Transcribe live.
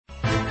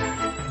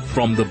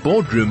From the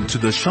boardroom to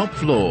the shop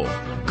floor,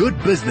 good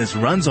business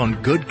runs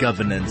on good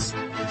governance.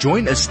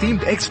 Join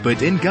esteemed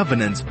expert in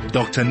governance,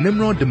 Dr.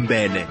 Nimrod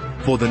Mbele,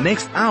 for the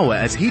next hour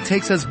as he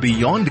takes us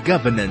beyond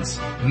governance,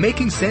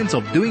 making sense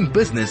of doing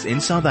business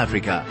in South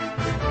Africa.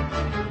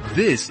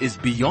 This is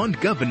Beyond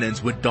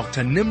Governance with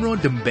Dr. Nimrod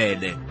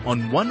Mbele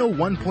on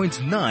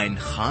 101.9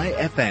 High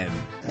FM.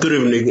 Good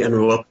evening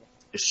and welcome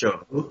to the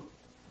show.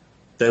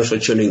 Thanks for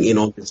tuning in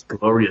on this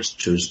glorious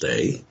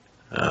Tuesday.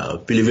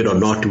 Believe it or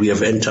not, we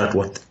have entered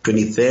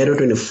 23rd or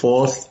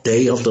 24th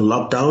day of the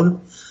lockdown.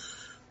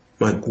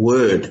 My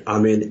word, I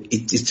mean,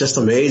 it's just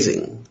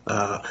amazing.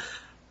 I'm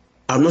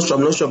not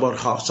sure about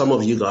how some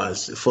of you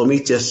guys. For me,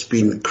 it's just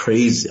been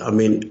crazy. I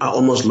mean, I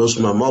almost lost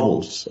my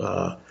marbles.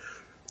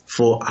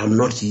 For I'm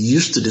not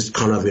used to this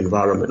kind of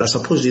environment. I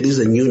suppose it is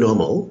a new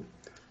normal.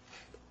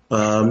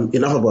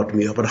 Enough about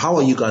me. But how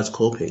are you guys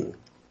coping?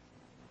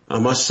 I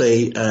must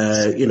say,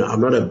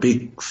 I'm not a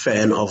big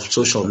fan of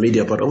social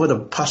media, but over the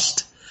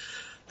past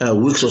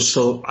weeks or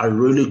so, I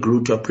really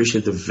grew to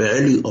appreciate the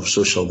value of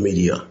social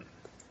media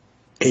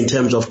in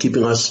terms of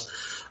keeping us,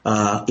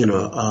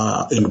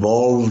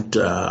 involved,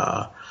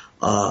 or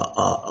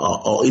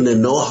in the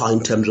know-how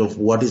in terms of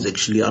what is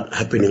actually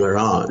happening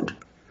around.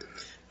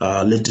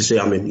 Let's say,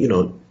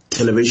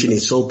 television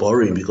is so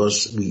boring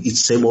because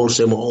it's same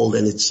old,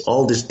 and it's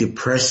all this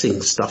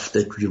depressing stuff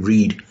that we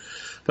read.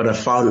 But I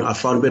found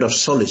a bit of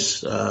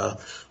solace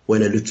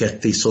when I look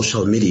at the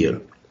social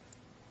media.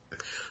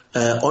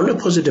 On a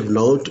positive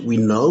note, we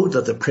know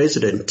that the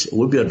president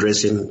will be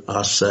addressing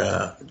us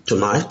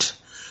tonight.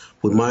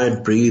 We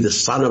might breathe a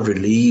sigh of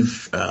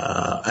relief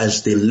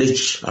as the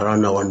leash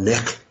around our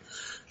neck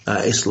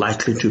is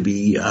likely to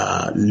be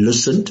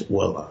loosened.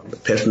 Well,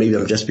 perhaps maybe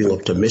I'm just being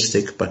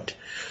optimistic, but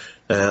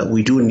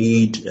we do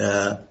need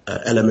an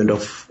element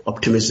of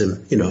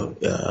optimism,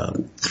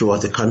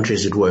 throughout the country,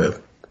 as it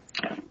were.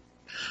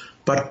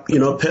 But,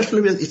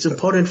 personally, it's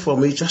important for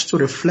me just to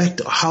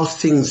reflect how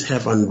things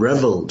have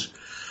unraveled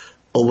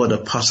over the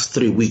past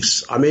 3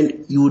 weeks. I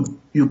mean, you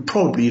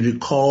probably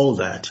recall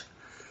that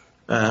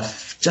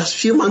just a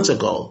few months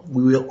ago,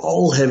 we were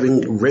all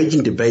having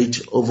raging debate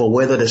over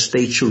whether the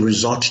state should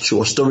resort to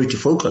austerity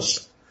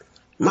focus,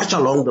 much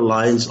along the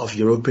lines of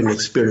European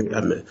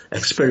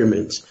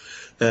experiments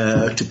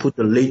to put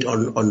the lid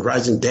on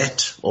rising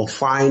debt or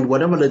find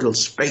whatever little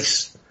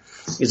space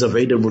is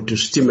available to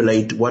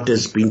stimulate what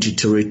has been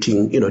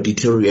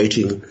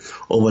deteriorating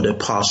over the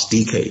past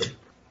decade.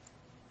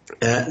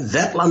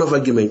 That line of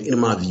argument, in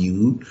my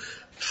view,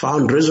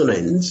 found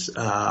resonance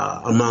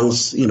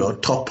amongst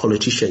top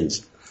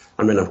politicians.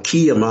 I mean, a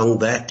key among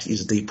that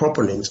is the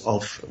proponents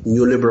of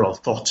neoliberal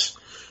thoughts,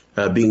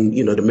 being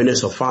the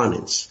Minister of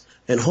Finance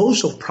and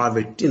hosts of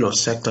private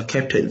sector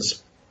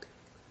captains.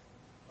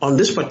 On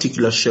this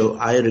particular show,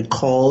 I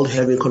recalled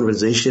having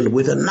conversation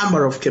with a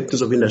number of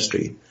captains of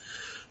industry.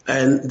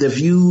 And the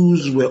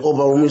views were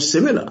overwhelmingly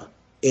similar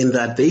in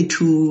that they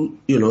too,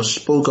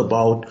 spoke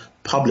about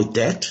public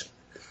debt,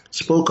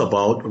 spoke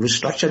about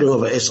restructuring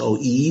of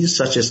SOEs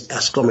such as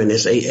Eskom and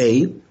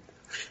SAA,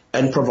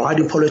 and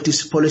providing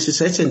policy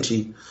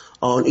certainty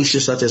on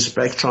issues such as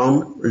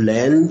spectrum,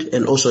 land,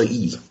 and also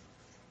E.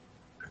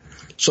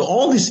 So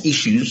all these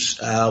issues,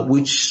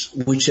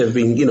 which have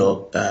been,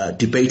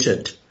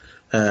 debated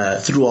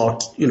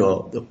throughout,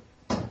 the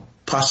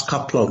past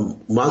couple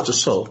of months or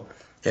so,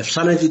 have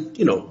suddenly,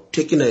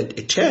 taken a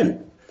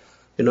turn,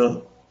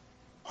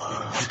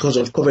 because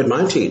of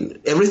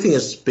COVID-19. Everything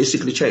has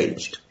basically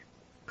changed.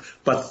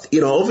 But,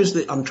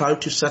 obviously I'm trying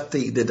to set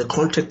the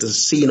context, the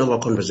scene of our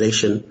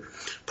conversation,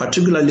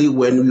 particularly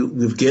when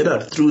we've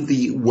gathered through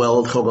the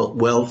World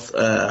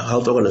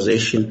Health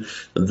Organization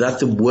that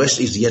the worst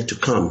is yet to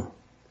come.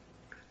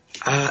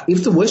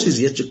 If the worst is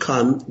yet to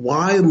come,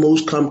 why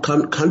most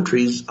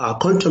countries are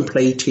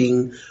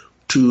contemplating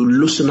to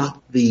loosen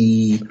up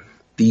the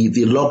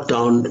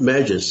lockdown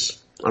measures.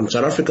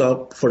 South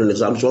Africa, for an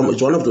example,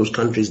 is one of those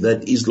countries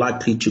that is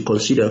likely to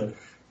consider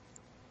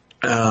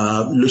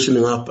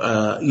loosening up,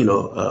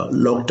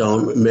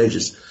 lockdown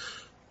measures.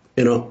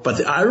 But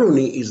the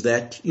irony is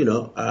that,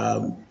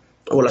 I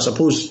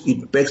suppose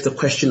it begs the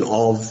question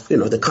of,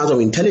 the kinds of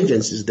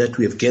intelligences that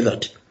we have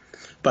gathered.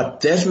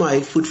 But there's my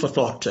food for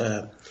thought.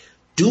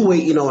 Do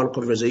weigh in our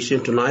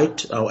conversation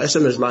tonight. Our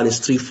SMS line is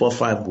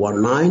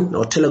 34519.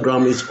 Our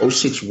Telegram is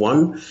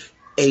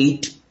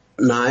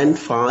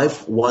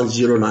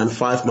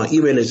 061-895-1095. My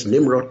email is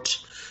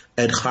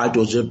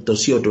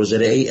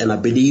nimrod@high.co.za. And I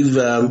believe,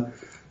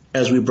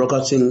 as we're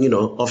broadcasting,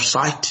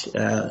 off-site,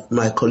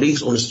 my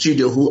colleagues on the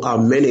studio who are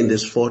men in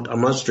this fort, I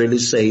must really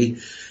say,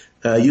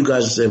 you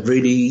guys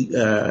really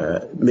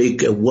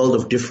make a world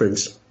of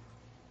difference.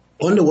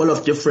 On the world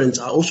of difference,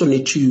 I also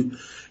need to,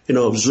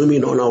 zoom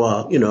in on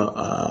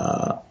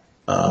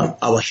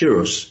our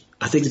heroes.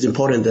 I think it's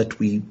important that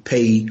we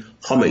pay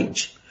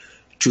homage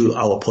to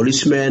our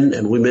policemen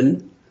and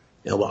women,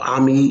 our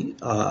army,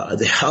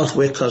 the health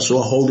workers who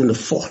are holding the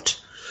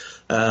fort,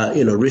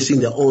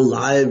 risking their own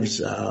lives,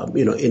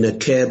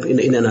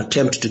 in an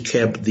attempt to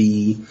curb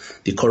the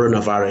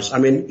coronavirus. I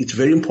mean, it's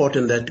very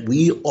important that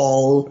we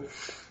all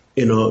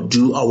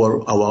do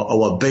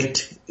our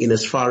bit in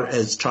as far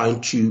as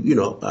trying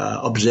to,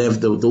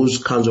 observe those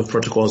kinds of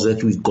protocols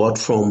that we got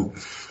from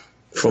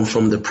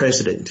the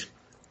president.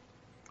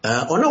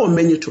 On our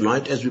menu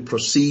tonight, as we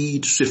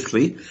proceed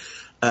swiftly,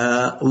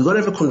 we're going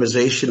to have a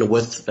conversation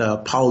with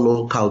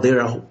Paulo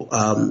Caldeira,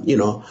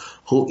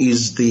 who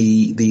is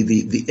the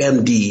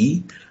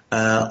MD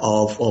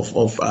of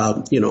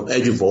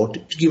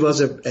Eduvort, to give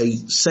us a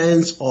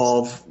sense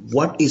of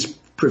what is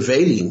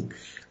prevailing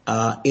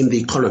in the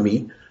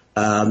economy.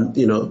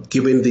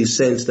 Given the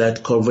sense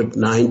that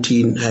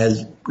COVID-19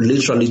 has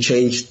literally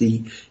changed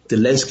the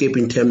landscape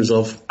in terms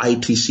of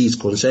ITC is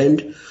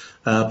concerned,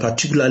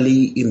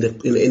 particularly in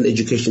the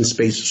education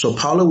space. So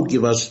Paulo will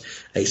give us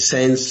a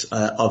sense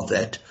of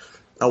that.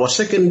 Our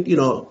second,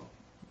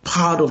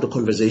 part of the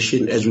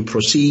conversation as we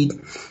proceed,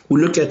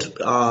 we look at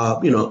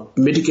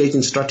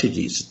mitigating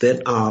strategies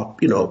that are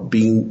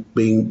being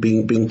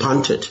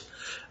punted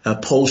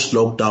post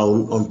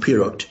lockdown on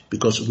period,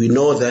 because we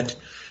know that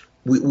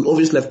we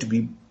obviously have to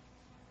be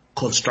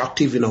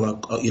constructive in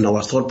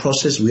our thought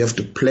process. We have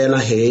to plan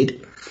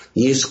ahead.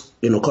 Yes,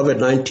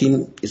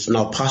 COVID-19 is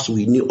now past.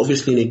 We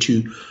obviously need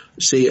to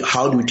say,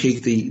 how do we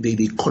take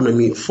the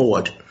economy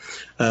forward?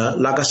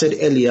 Like I said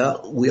earlier,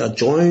 we are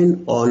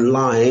joined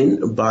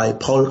online by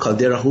Paulo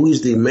Caldeira, who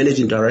is the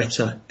managing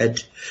director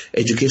at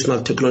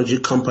educational technology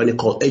company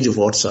called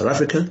Eduvort South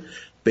Africa,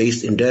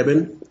 based in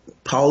Durban.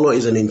 Paulo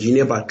is an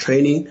engineer by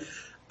training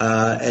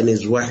and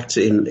has worked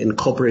in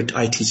corporate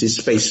ITC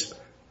space.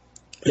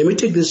 Let me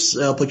take this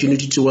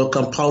opportunity to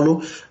welcome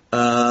Paulo.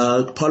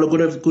 Paulo,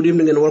 good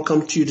evening and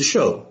welcome to the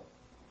show.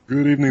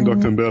 Good evening,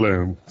 Dr.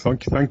 Mbele.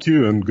 Thank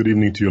you, and good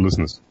evening to your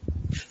listeners.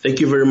 Thank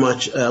you very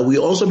much. We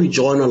also be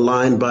joined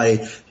online by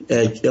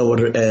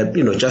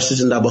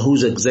Justice Ndaba,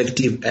 who's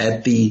executive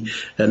at the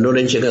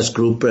Northern Checkers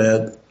Group.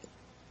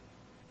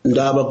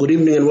 Ndaba, good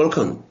evening and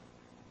welcome.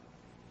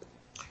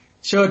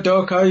 Sure,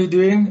 Doc. How are you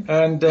doing?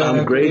 And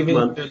I'm great,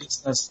 man. To your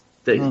listeners.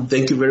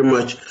 Thank you very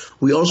much.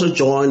 We also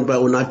joined by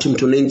Unathi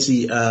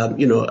Mtonenzi,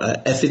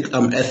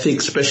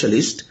 ethics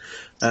specialist,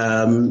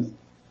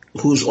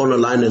 who's on the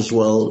line as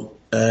well.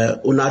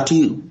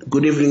 Unathi,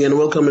 good evening and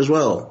welcome as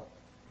well.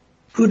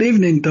 Good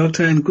evening,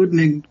 Doctor, and good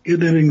evening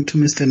to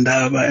Mr.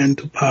 Ndaba and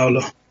to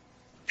Paulo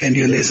and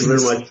your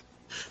listeners. Thank you very much.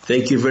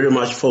 Thank you very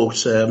much,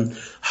 folks.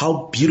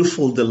 How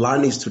beautiful the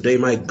line is today,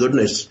 my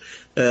goodness.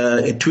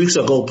 2 weeks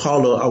ago,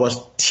 Paulo, I was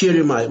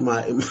tearing I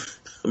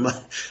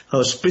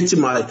was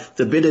splitting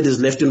the bit that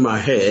is left in my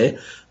hair,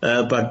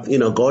 but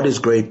God is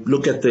great.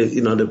 Look at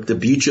the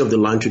beauty of the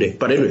line today.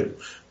 But anyway,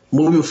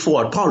 moving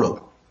forward,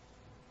 Paulo.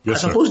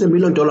 Yes, I suppose the $1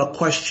 million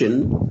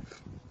question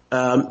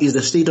is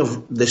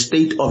the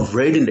state of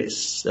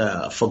readiness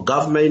for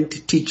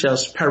government,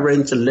 teachers,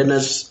 parents, and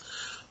learners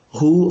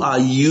who are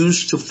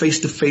used to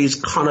face-to-face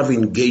kind of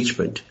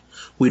engagement.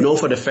 We know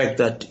for the fact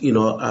that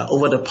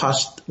over the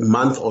past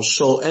month or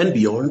so and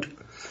beyond,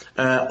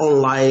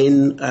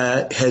 online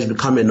has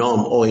become a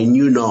norm or a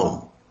new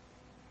norm.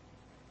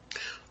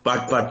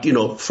 But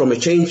from a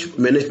change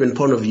management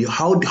point of view,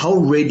 how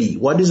ready?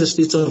 What is the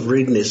state of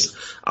readiness?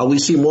 Are we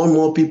seeing more and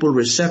more people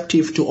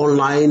receptive to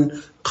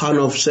online kind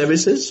of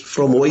services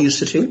from where you're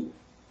sitting?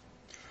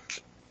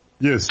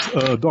 Yes,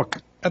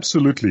 Doc,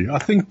 absolutely. I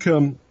think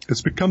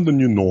it's become the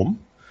new norm,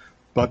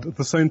 but at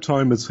the same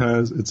time it's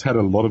had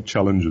a lot of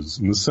challenges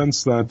in the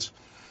sense that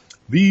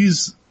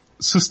these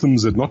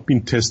systems had not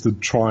been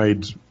tested,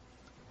 tried.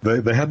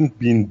 They hadn't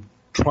been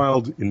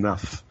trialed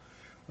enough.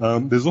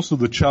 There's also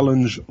the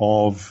challenge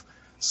of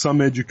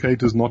some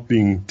educators not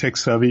being tech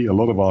savvy. A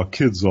lot of our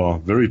kids are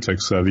very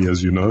tech savvy,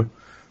 as you know.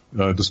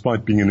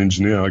 Despite being an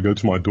engineer, I go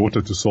to my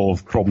daughter to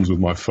solve problems with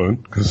my phone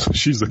because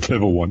she's the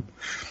clever one.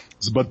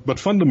 But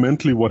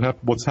fundamentally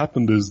what's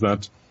happened is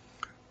that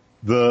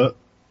the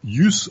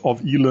use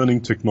of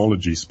e-learning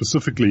technology,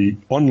 specifically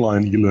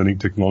online e-learning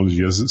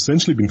technology, has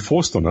essentially been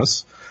forced on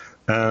us.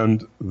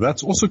 And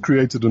that's also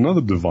created another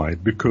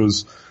divide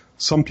because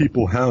some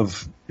people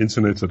have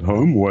internet at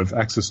home or have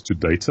access to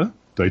data.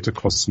 Data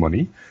costs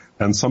money,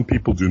 and some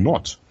people do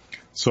not.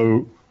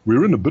 So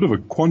we're in a bit of a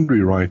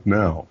quandary right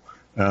now.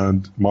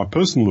 And my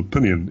personal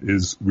opinion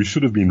is we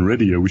should have been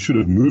readier. We should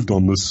have moved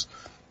on this.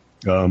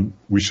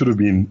 We should have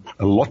been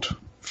a lot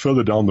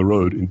further down the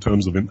road in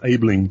terms of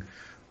enabling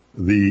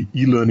the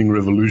e-learning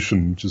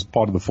revolution, which is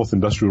part of the fourth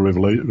industrial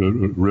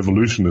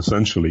revolution,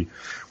 essentially.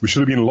 We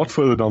should have been a lot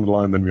further down the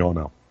line than we are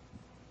now.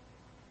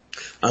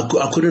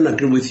 I couldn't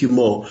agree with you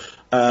more.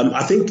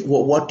 I think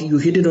what you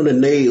hit it on the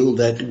nail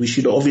that we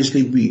should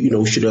obviously be,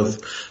 we should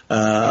have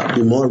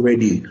been more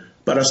ready.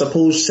 But I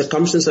suppose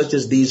circumstances such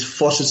as these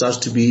forces us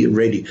to be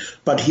ready.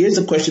 But here's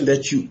the question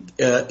issue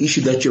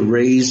that you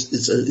raised.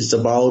 It's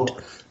about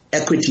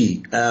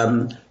equity.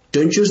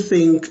 Don't you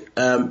think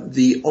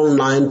the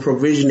online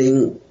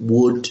provisioning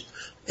would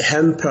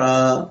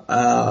hamper,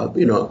 or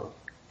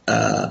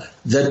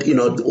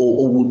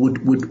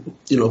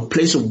would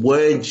place a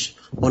wedge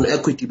on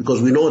equity,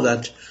 because we know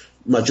that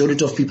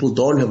majority of people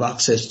don't have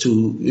access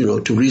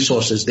to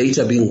resources,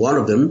 data being one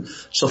of them.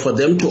 So for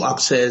them to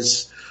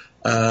access,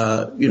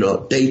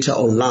 data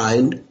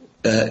online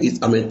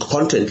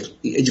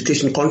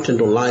education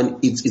content online,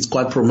 it's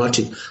quite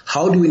problematic.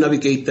 How do we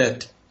navigate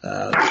that?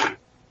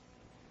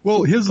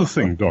 Well, here's the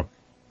thing, Doc.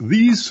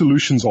 These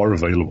solutions are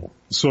available.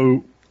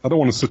 So I don't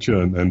want to sit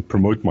here and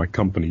promote my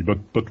company,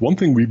 but one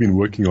thing we've been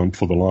working on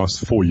for the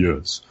last 4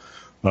 years,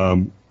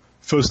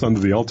 first under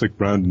the Altec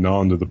brand, now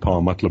under the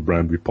Power Matla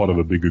brand, we're part of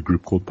a bigger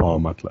group called Power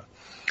Matla,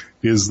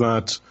 is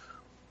that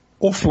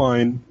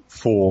offline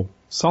for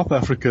South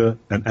Africa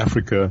and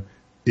Africa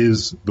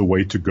is the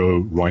way to go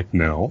right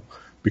now,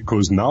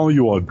 because now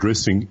you are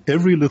addressing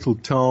every little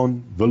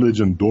town,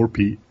 village and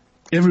dorpie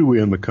everywhere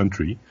in the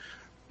country.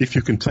 If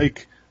you can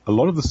take a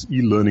lot of this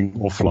e-learning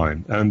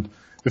offline, and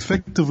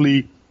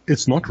effectively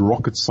it's not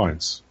rocket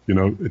science,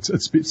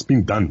 it's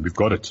been done. We've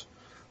got it.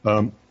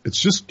 It's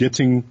just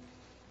getting,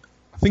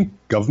 I think,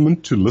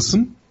 government to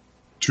listen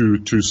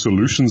to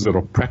solutions that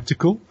are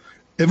practical.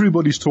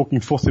 Everybody's talking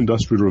fourth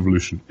industrial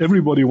revolution.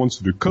 Everybody wants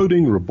to do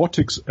coding,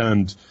 robotics,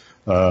 and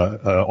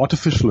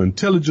artificial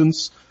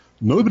intelligence.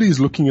 Nobody's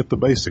looking at the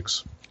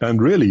basics.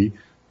 And really,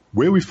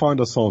 where we find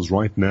ourselves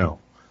right now,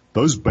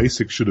 those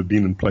basics should have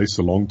been in place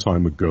a long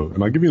time ago.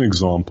 And I'll give you an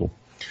example.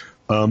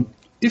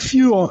 If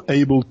you are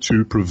able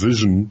to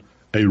provision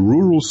a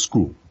rural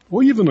school,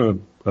 or even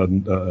an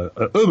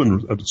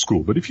urban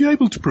school, but if you're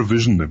able to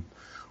provision them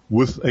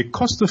with a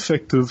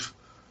cost-effective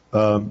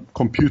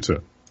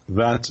computer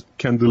that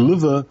can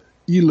deliver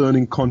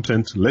e-learning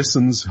content,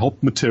 lessons,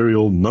 help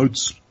material,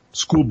 notes,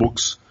 school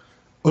books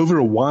over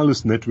a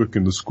wireless network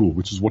in the school,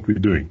 which is what we're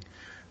doing,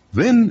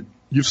 then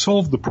you've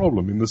solved the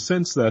problem in the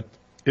sense that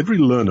every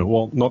learner,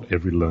 well, not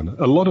every learner,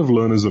 a lot of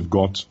learners have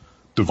got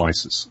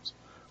devices.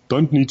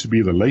 Don't need to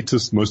be the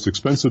latest, most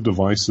expensive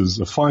devices.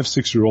 A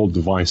 5-6-year-old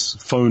device,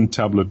 phone,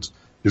 tablet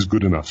is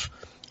good enough.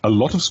 A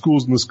lot of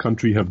schools in this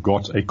country have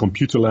got a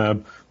computer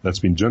lab that's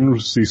been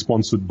generously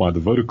sponsored by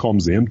the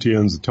Vodacoms, the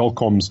MTNs, the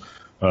Telcoms,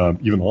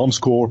 even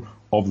Armscor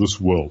of this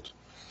world.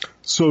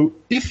 So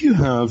if you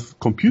have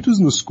computers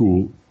in the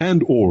school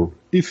and or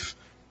if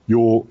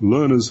your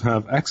learners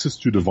have access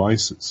to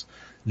devices,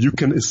 you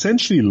can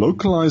essentially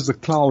localize the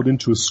cloud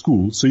into a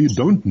school so you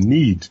don't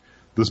need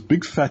this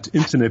big fat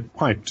internet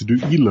pipe to do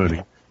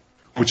e-learning,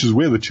 which is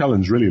where the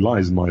challenge really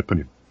lies, in my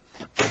opinion.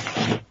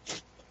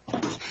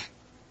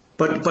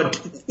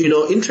 But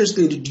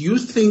interestingly, do you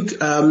think,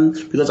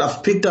 because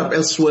I've picked up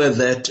elsewhere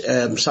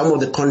that some of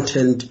the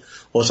content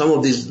or some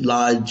of these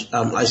large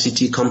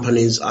ICT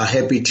companies are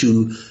happy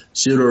to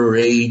zero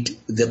rate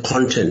the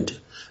content.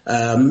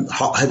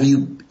 Have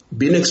you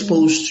been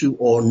exposed to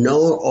or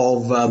know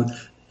of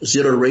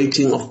zero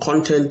rating of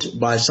content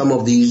by some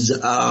of these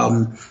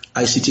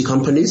ICT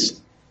companies?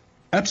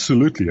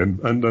 Absolutely, and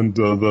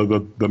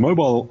the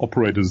mobile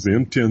operators, the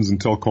MTNs and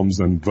Telcoms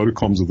and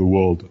Vodacoms of the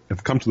world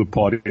have come to the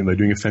party and they're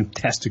doing a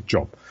fantastic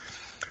job.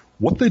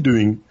 What they're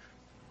doing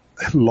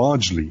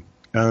largely,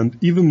 and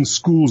even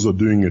schools are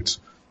doing it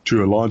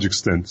to a large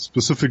extent,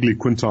 specifically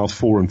quintile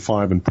 4 and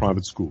 5 in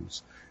private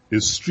schools,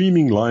 is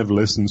streaming live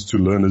lessons to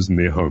learners in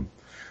their home.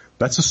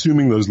 That's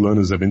assuming those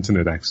learners have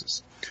internet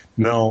access.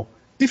 Now,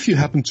 if you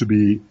happen to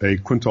be a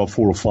quintile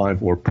 4 or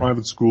 5 or a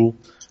private school,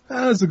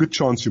 there's a good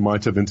chance you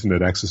might have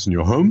internet access in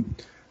your home.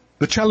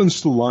 The challenge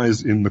still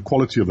lies in the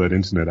quality of that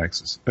internet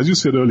access. As you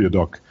said earlier,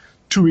 Doc,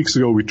 2 weeks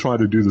ago we tried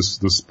to do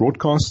this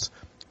broadcast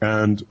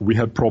and we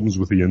had problems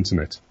with the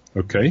internet.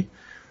 Okay?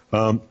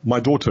 My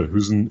daughter,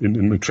 who's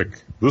in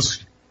matric,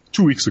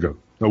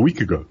 a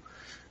week ago,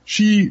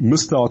 she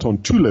missed out on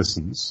 2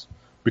 lessons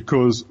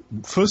because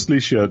firstly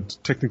she had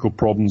technical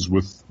problems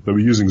they were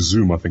using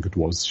Zoom, I think it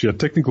was. She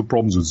had technical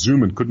problems with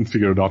Zoom and couldn't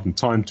figure it out in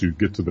time to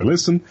get to the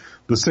lesson.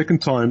 The second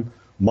time,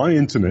 my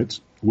internet,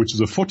 which is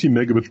a 40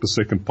 megabit per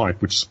second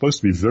pipe, which is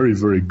supposed to be very,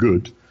 very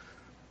good,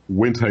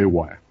 went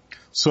haywire.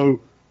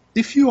 So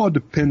if you are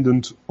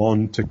dependent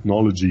on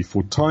technology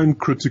for time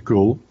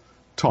critical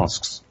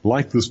tasks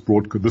like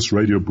this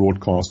radio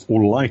broadcast,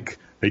 or like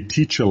a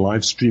teacher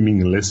live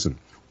streaming a lesson,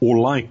 or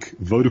like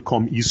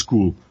Vodacom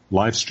eSchool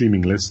live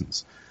streaming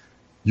lessons,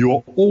 you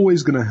are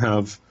always going to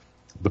have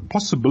the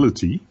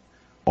possibility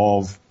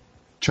of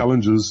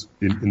challenges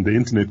in the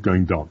internet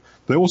going down.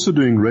 They're also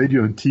doing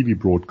radio and TV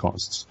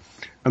broadcasts.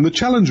 And the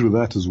challenge with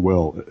that as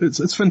well,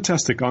 it's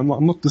fantastic. I'm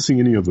not dissing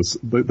any of this.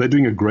 They're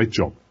doing a great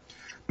job.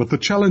 But the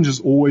challenge is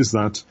always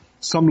that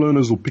some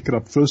learners will pick it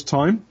up first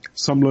time.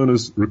 Some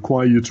learners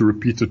require you to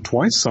repeat it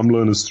twice. Some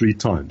learners 3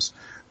 times.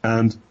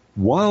 And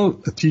while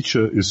a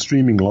teacher is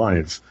streaming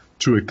live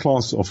to a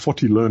class of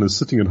 40 learners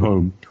sitting at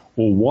home,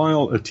 or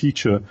while a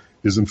teacher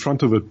is in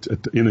front of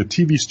in a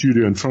TV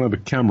studio in front of a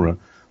camera,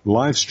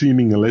 live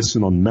streaming a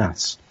lesson on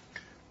maths,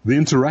 the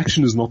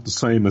interaction is not the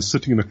same as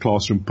sitting in a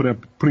classroom,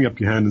 putting up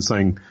your hand and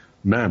saying,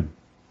 "Ma'am,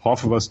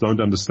 half of us don't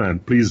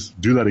understand. Please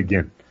do that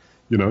again."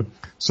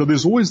 So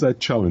there's always that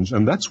challenge,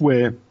 and that's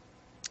where,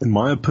 in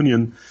my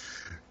opinion,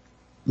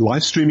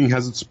 live streaming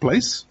has its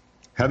place.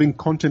 Having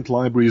content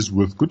libraries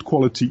with good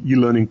quality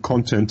e-learning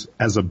content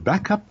as a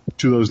backup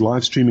to those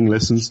live streaming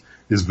lessons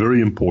is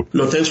very important.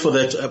 No, thanks for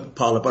that,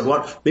 Paula. But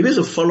maybe as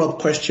a follow-up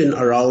question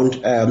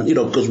around,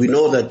 because we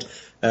know that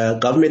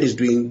government is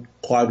doing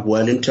quite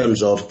well in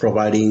terms of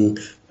providing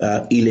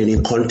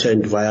e-learning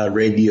content via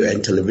radio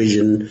and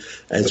television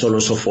and so on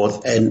and so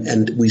forth.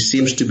 And we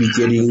seems to be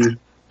getting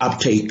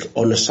uptake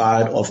on the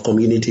side of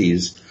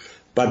communities.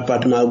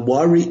 But my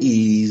worry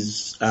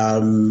is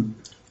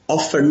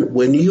often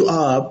when you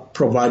are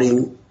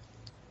providing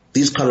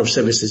these kind of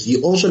services,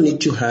 you also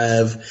need to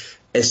have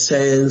a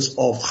sense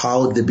of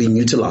how they're being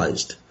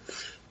utilized.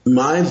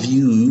 My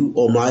view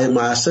or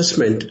my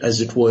assessment,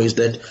 as it were, is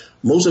that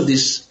most of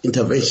these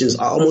interventions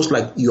are almost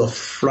like you're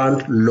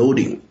front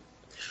loading.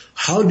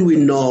 How do we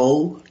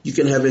know you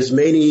can have as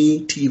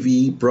many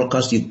TV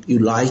broadcasts you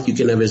like, you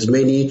can have as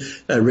many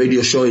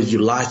radio shows as you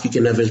like, you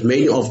can have as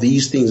many of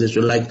these things as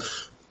you like,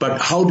 but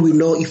how do we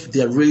know if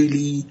they're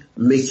really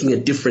making a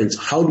difference?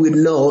 How do we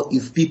know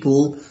if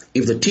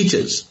the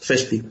teachers,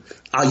 firstly,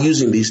 are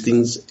using these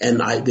things and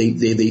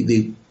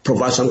they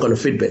provide some kind of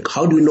feedback?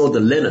 How do we know the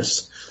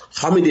learners?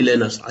 How many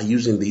learners are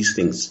using these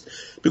things?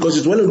 Because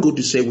it's well and good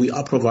to say we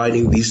are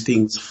providing these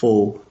things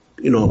for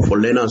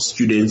learners,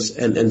 students,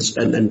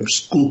 and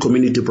school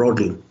community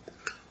broadly.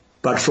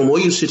 But from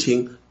where you're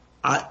sitting,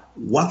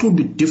 what would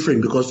be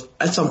different? Because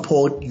at some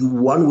point,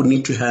 one would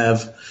need to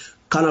have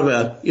kind of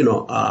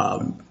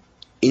a,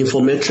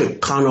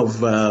 informative kind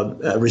of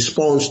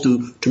response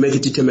to make a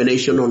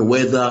determination on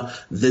whether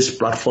this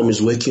platform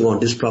is working or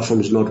this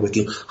platform is not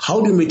working.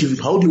 How do you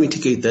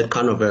mitigate that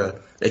kind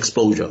of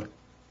exposure?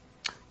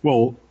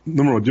 Well,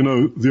 Nimrod,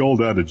 the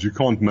old adage, you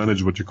can't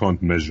manage what you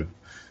can't measure.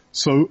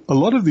 So a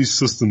lot of these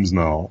systems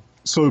now,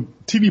 so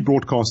TV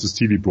broadcast is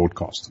TV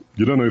broadcast.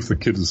 You don't know if the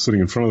kid is sitting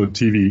in front of the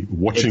TV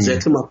watching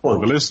exactly my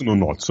point. The lesson or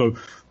not. So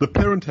the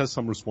parent has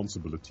some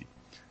responsibility.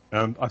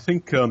 And I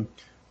think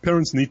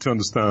parents need to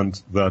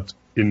understand that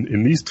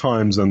in these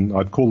times, and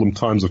I'd call them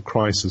times of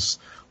crisis,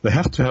 they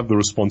have to have the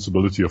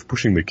responsibility of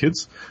pushing their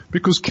kids,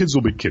 because kids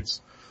will be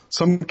kids.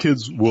 Some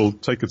kids will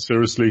take it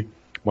seriously.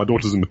 My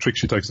daughter's in matric,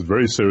 she takes it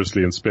very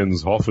seriously and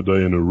spends half a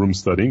day in a room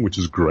studying, which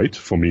is great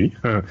for me.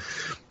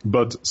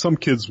 But some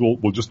kids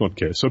will just not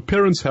care. So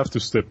parents have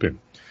to step in.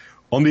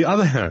 On the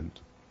other hand,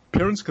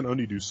 parents can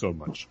only do so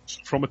much.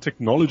 From a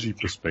technology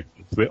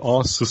perspective, there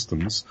are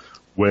systems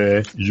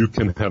where you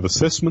can have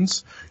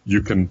assessments,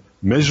 you can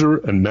measure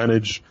and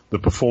manage the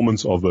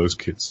performance of those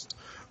kids.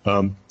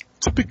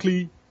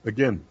 Typically,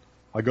 again,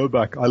 I go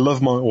back, I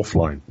love my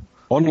offline.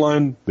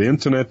 Online, the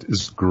internet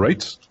is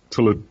great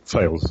till it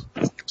fails.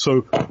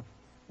 So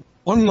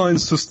online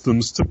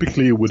systems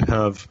typically would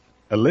have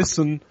a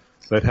lesson,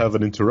 they'd have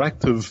an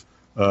interactive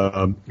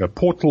a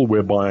portal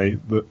whereby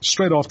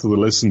straight after the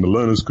lesson the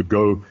learners could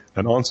go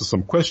and answer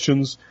some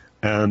questions,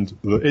 and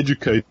the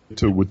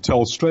educator would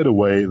tell straight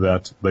away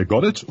that they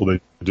got it or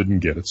they didn't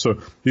get it. So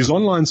these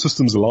online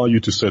systems allow you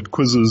to set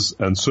quizzes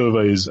and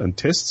surveys and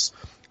tests,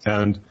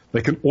 and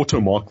they can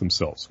auto-mark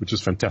themselves, which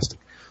is fantastic.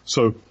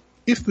 So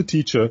if the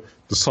teacher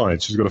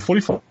decides she's got a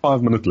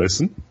 45-minute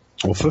lesson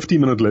or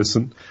 50-minute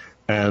lesson,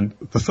 and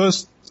the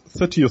first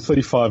 30 or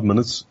 35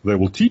 minutes they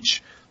will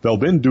teach, they'll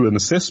then do an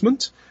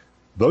assessment.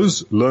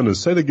 Those learners,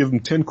 say they give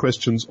them 10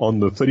 questions on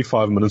the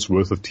 35 minutes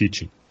worth of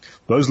teaching.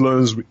 Those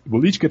learners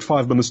will each get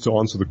 5 minutes to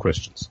answer the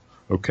questions.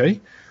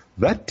 Okay?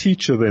 That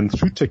teacher then,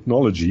 through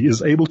technology,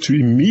 is able to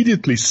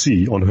immediately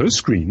see on her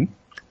screen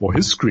or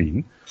his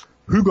screen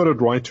who got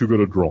it right, who got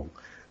it wrong.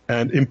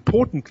 And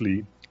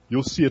importantly,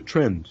 you'll see a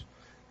trend.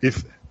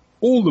 If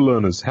all the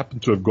learners happen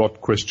to have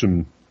got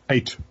question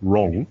 8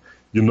 wrong,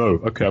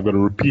 okay, I've got to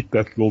repeat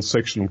that little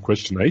section on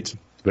question 8.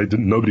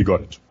 Nobody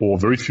got it, or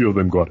very few of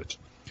them got it.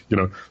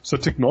 So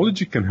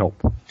technology can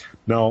help.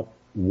 Now,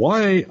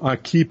 why I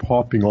keep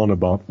harping on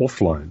about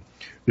offline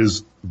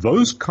is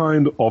those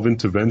kind of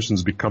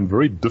interventions become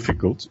very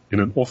difficult in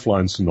an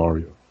offline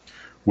scenario,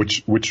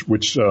 which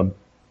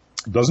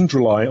doesn't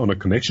rely on a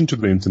connection to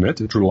the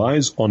internet. It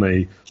relies on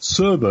a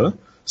server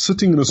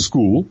sitting in a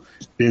school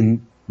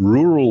in a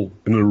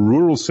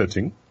rural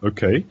setting,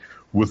 okay,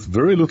 with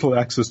very little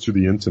access to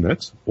the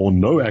internet or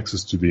no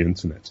access to the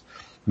internet.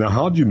 Now,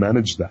 how do you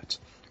manage that?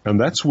 And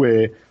that's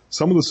where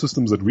some of the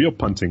systems that we are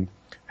punting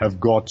have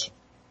got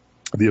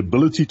the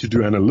ability to do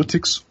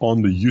analytics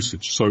on the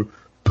usage. So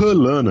per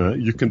learner,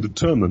 you can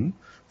determine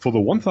for the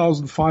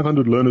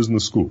 1,500 learners in the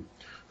school,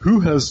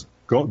 who has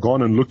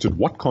gone and looked at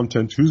what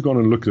content, who's gone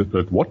and looked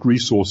at what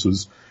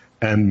resources,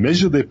 and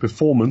measure their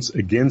performance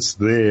against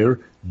their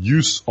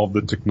use of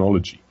the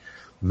technology.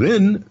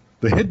 Then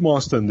the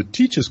headmaster and the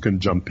teachers can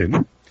jump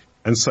in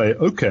and say,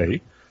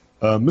 okay,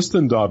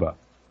 Mr. Ndaba,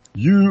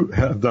 you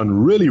have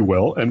done really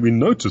well, and we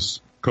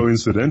notice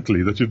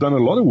coincidentally that you've done a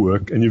lot of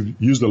work and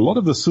you've used a lot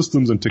of the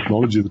systems and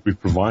technology that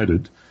we've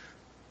provided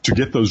to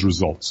get those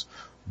results.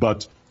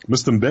 But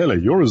Mr.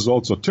 Mbele, your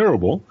results are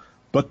terrible,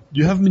 but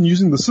you haven't been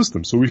using the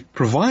system. So we've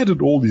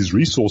provided all these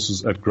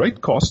resources at great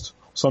cost,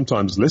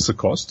 sometimes lesser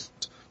cost,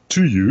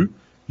 to you.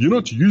 You're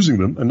not using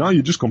them, and now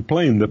you just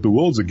complain that the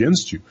world's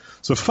against you.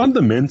 So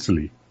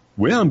fundamentally,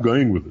 where I'm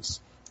going with this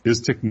is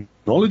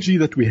technology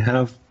that we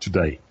have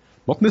today.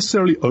 Not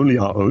necessarily only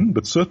our own,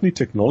 but certainly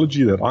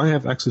technology that I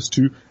have access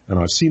to and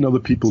I've seen other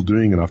people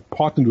doing and I've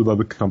partnered with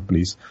other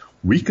companies.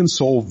 We can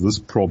solve this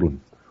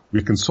problem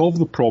We can solve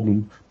the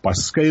problem by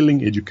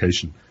scaling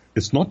education.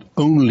 It's not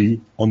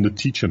only on the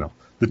teacher now.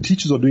 The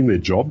teachers are doing their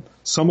job.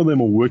 Some of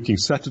them are working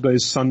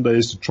Saturdays,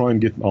 Sundays to try and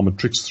get our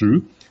matrics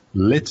through.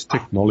 Let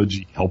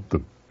technology help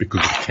them,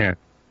 because it can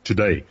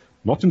today,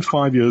 not in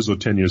 5 years or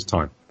 10 years'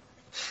 time.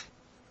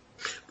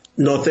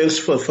 No, thanks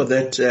for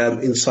that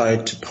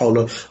insight,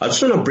 Paulo. I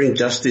just want to bring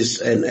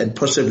Justice and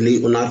possibly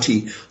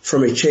Unati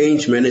from a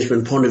change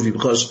management point of view,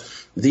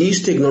 because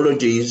these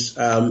technologies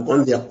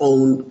on their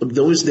own,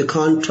 they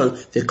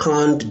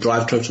can't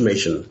drive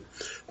transformation.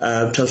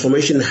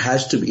 Transformation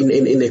has to be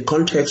in a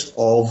context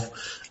of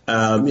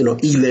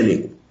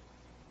e-learning.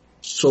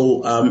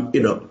 So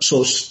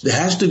so there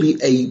has to be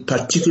a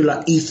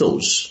particular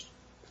ethos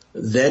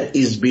that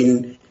is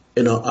being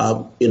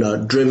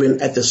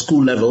driven at the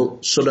school level,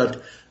 so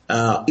that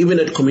even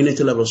at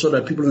community level, so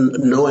that people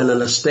know and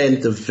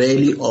understand the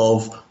value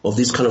of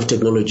these kind of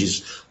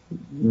technologies.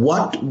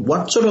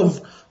 What sort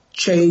of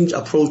change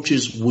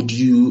approaches would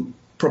you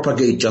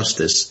propagate,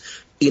 Justice,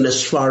 in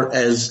as far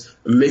as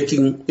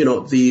making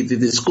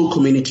the school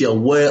community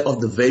aware of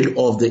the value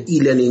of the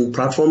e-learning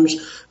platforms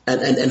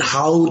and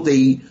how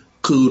they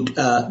could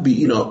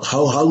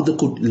how they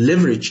could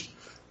leverage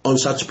on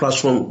such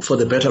platform for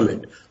the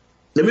betterment?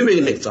 Let me make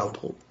an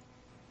example.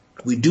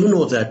 We do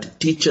know that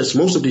teachers,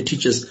 most of the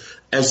teachers,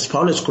 as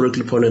Paul has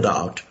correctly pointed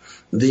out,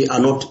 they are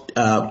not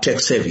tech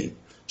savvy.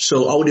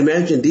 So I would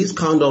imagine these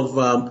kind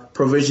of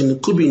provision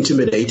could be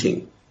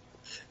intimidating.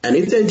 And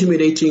if they're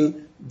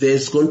intimidating,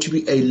 there's going to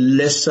be a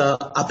lesser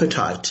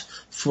appetite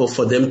for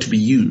them to be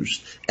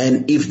used.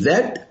 And if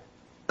that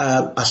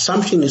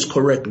assumption is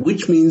correct,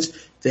 which means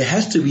there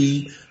has to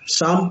be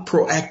some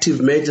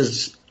proactive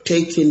measures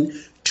taken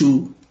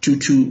to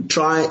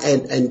try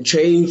and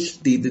change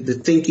the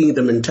thinking,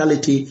 the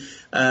mentality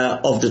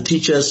of the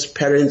teachers,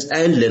 parents,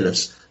 and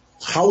learners.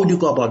 How would you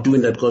go about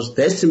doing that? Because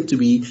that seems to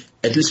be,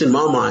 at least in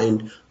my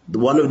mind,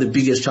 one of the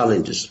biggest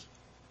challenges.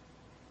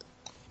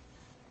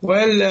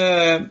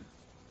 Well,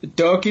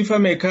 Doc, if I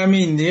may come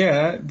in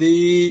here,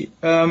 the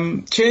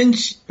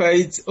change by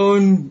its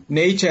own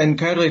nature and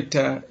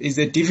character is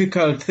a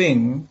difficult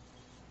thing,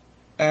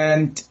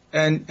 and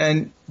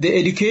the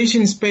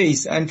education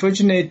space,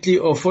 unfortunately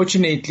or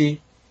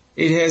fortunately,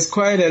 it has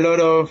quite a lot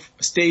of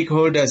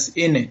stakeholders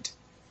in it,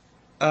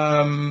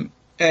 and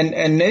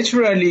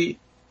naturally,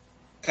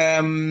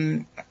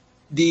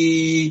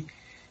 the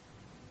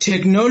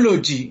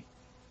technology.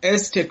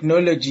 As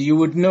technology, you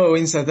would know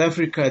in South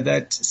Africa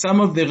that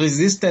some of the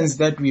resistance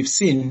that we've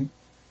seen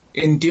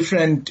in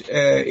different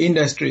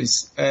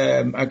industries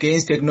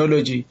against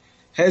technology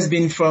has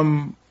been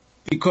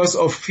because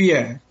of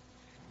fear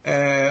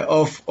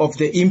of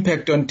the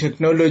impact on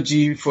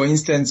technology, for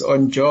instance,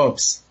 on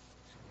jobs.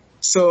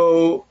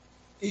 So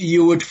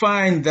you would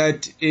find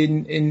that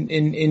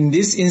in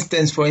this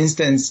instance, for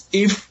instance,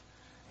 if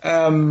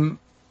one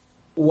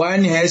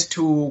has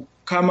to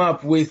come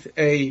up with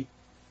a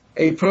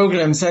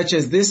program such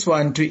as this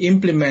one to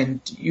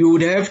implement, you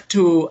would have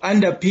to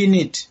underpin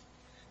it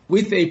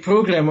with a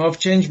program of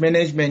change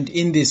management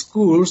in the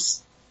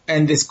schools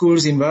and the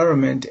schools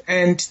environment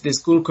and the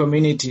school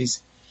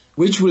communities,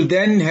 which will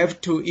then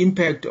have to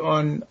impact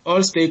on all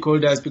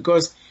stakeholders,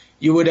 because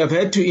you would have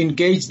had to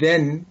engage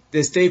then the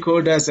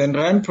stakeholders and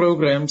run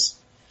programs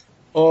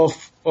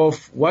of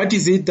what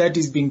is it that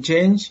is being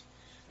changed,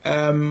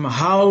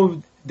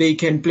 how they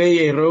can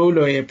play a role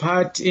or a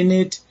part in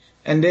it,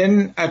 and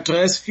then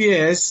address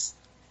fears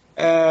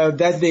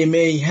that they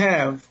may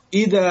have,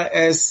 either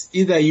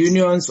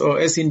unions or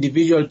as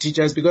individual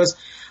teachers. Because,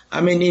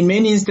 in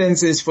many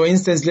instances, for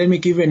instance, let me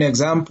give you an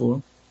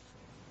example,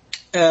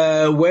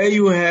 where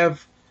you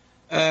have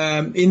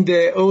in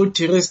the old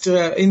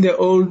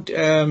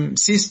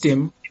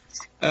system,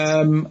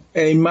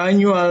 a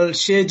manual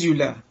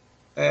scheduler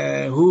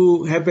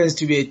who happens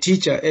to be a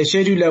teacher. A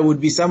scheduler would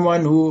be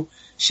someone who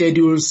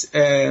schedules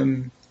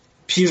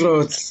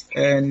periods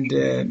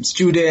and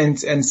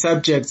students and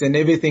subjects and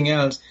everything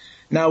else.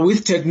 Now,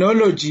 with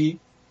technology,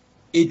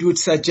 it would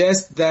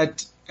suggest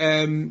that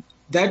that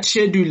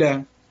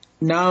scheduler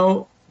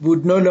now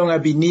would no longer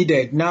be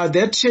needed. Now,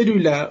 that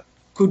scheduler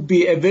could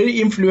be a very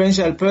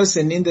influential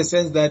person, in the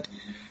sense that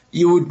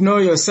you would know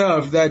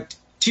yourself that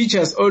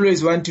teachers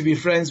always want to be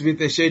friends with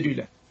the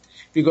scheduler,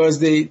 because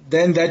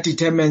then that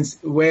determines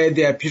where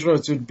their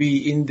periods would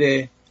be in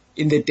the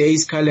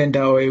day's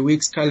calendar or a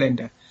week's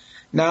calendar.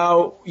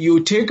 Now,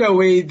 you take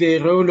away the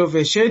role of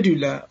a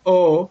scheduler,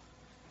 or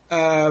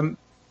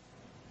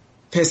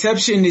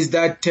perception is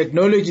that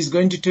technology is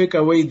going to take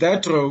away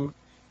that role,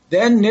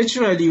 then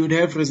naturally you would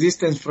have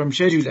resistance from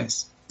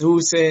schedulers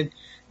who said,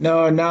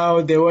 no,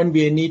 now there won't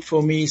be a need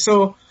for me.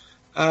 So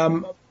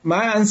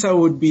my answer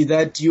would be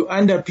that you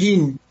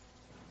underpin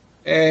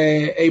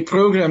a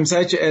program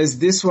such as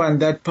this one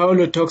that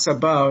Paulo talks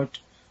about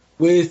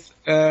with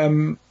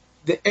the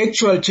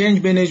actual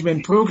change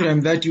management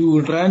program that you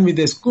will run with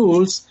the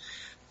schools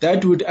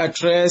that would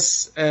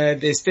address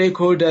the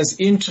stakeholders'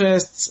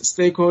 interests,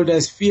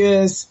 stakeholders'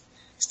 fears,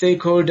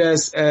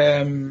 stakeholders'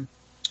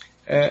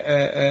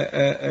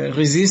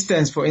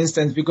 resistance, for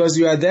instance, because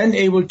you are then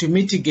able to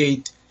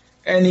mitigate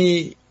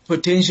any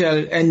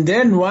potential. And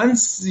then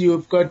once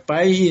you've got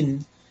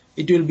buy-in,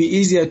 it will be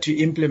easier to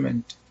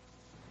implement.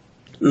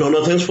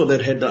 No, thanks for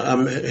that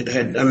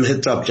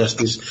heads up,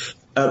 Justice.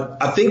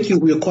 I think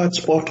we are quite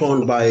spot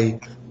on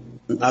by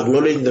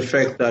acknowledging the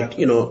fact that,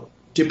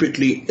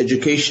 typically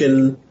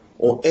education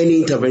or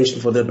any intervention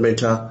for that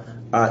matter,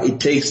 it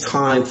takes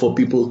time for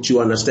people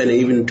to understand and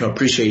even to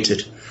appreciate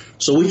it.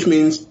 So which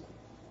means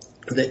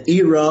the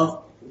era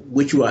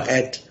which we are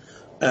at,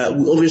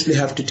 we obviously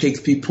have to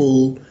take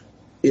people,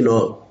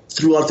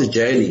 throughout the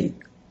journey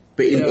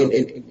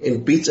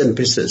in bits and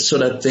pieces so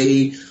that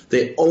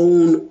they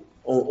own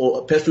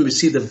or personally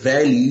see the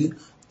value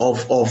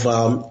of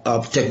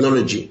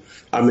technology.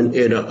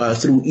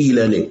 Through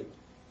e-learning.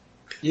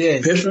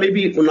 Yes. Perhaps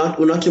maybe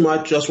Unati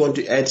might just want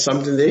to add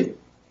something there.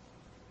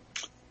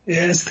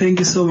 Yes, thank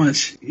you so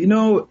much.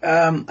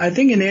 I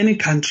think in any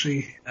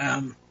country,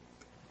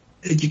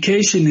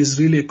 education is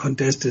really a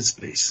contested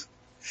space.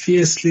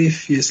 Fiercely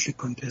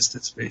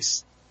contested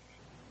space.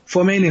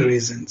 For many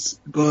reasons,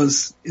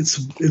 because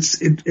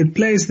it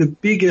plays the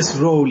biggest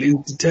role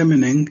in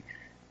determining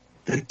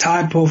the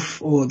type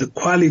of or the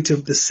quality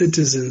of the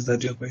citizens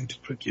that you're going to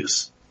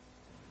produce.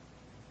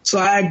 So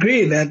I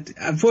agree that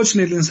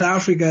unfortunately in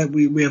South Africa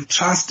we have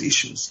trust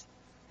issues.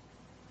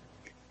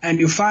 And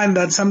you find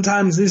that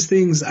sometimes these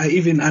things are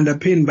even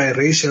underpinned by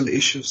racial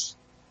issues.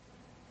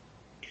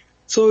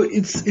 So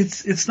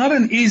it's not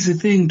an easy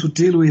thing to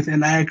deal with,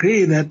 and I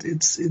agree that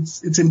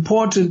it's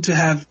important to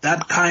have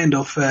that kind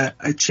of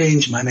a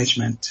change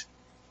management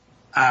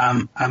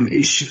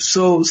issue.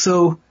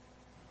 So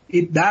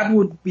that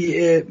would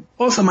be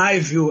also my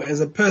view as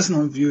a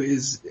personal view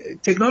is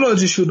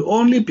technology should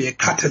only be a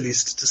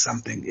catalyst to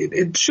something.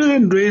 It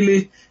shouldn't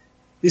really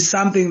be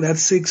something that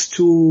seeks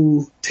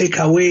to take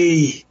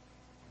away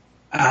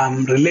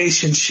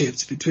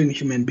relationships between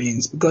human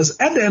beings, because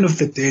at the end of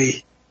the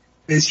day,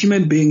 as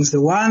human beings, the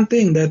one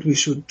thing that we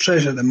should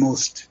treasure the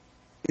most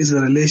is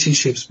the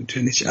relationships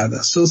between each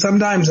other. So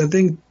sometimes I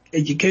think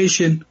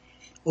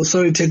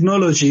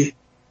technology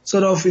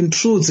sort of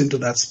intrudes into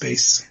that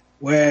space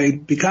where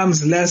it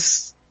becomes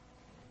less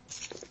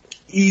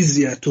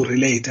easier to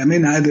relate. I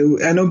mean, I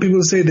know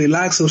people say they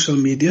like social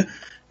media,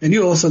 and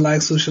you also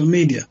like social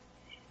media.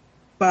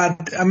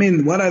 But, I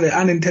mean, what are the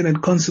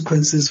unintended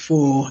consequences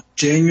for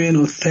genuine,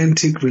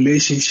 authentic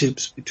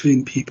relationships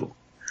between people?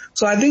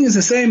 So I think it's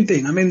the same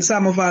thing. I mean,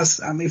 some of us,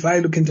 if I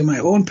look into my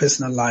own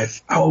personal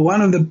life,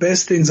 one of the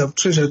best things I've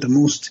treasured the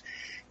most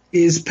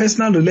is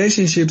personal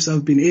relationships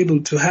I've been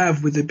able to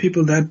have with the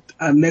people that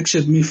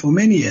lectured me for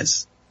many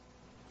years.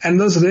 And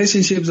those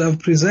relationships, I've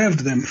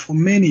preserved them for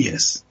many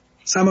years.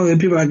 Some of the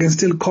people, I can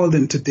still call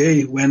them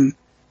today, when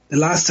the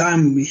last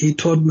time he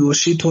taught me or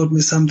she taught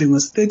me something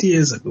was 30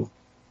 years ago.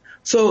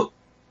 So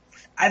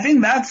I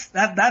think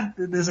that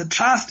there's a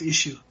trust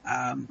issue.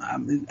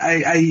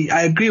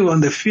 I agree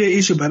on the fear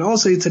issue, but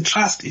also it's a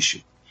trust issue.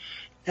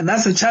 And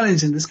that's a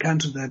challenge in this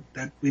country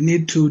that we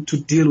need to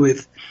deal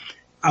with.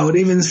 I would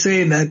even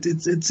say that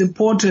it's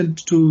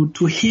important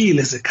to heal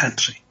as a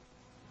country.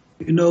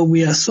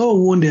 We are so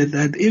wounded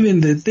that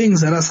even the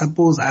things that are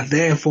supposed are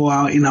there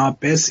in our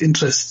best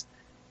interest,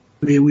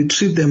 we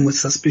treat them with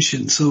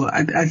suspicion. So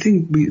I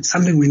think it's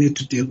something we need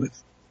to deal with.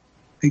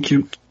 Thank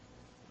you.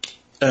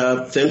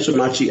 Thanks so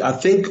much. I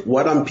think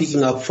what I'm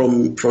picking up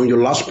from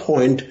your last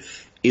point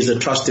is a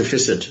trust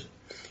deficit.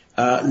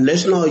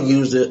 Let's now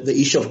use the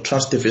issue of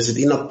trust deficit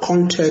in a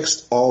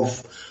context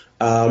of,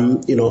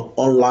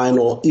 online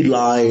or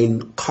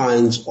e-line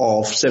kinds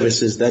of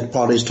services that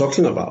Paul is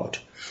talking about.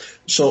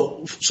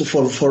 So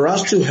for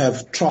us to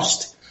have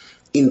trust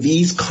in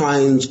these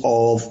kinds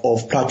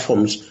of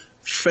platforms,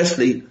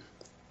 firstly,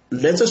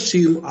 let's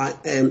assume I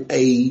am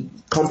a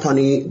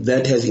company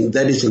that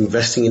is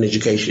investing in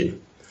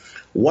education.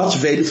 What's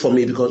value for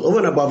me? Because over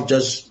and above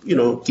just,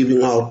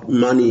 giving out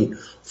money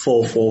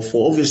for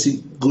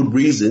obviously good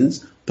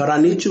reasons, but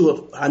I need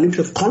to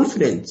have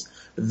confidence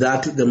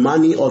that the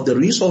money or the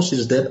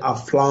resources that are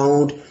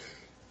found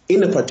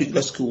in a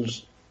particular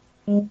schools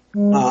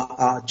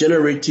are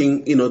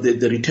generating,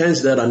 the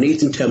returns that are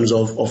needed in terms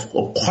of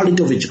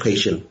quality of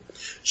education.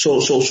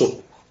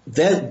 So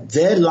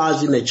there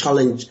lies in a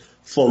challenge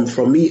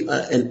from me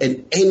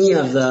and any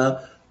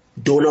other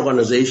donor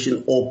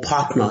organization or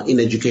partner in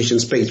education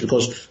space,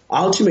 because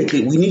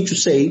ultimately we need to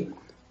say,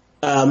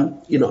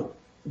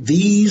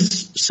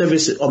 these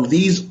services or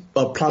these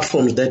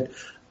platforms that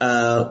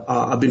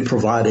are being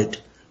provided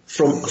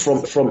from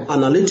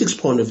analytics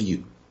point of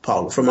view,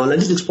 Paul, from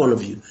analytics point of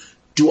view,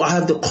 do I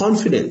have the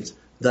confidence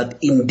that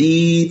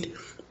indeed,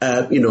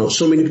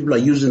 so many people are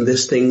using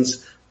these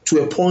things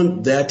to a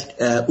point that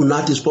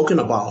Unati has spoken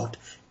about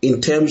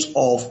in terms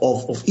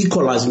of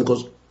equalizing,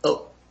 because,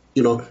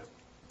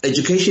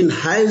 education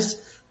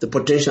has the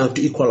potential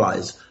to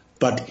equalize,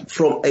 but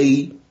from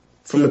a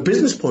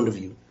business point of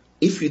view,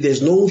 if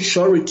there's no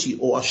surety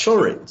or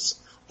assurance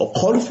or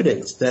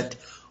confidence that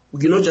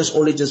you're not just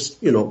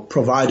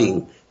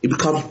providing, it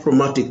becomes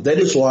problematic. That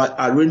is why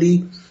I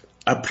really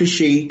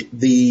appreciate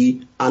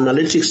the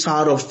analytic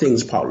side of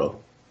things, Paulo.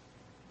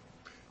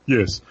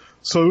 Yes.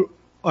 So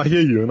I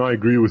hear you and I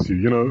agree with you.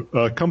 You know,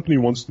 a company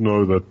wants to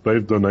know that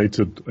they've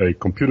donated a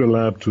computer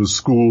lab to a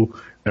school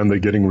and they're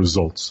getting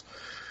results.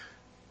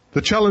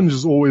 The challenge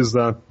is always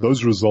that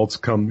those results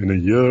come in a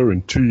year,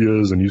 in 2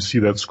 years, and you see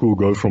that school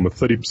go from a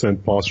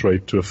 30% pass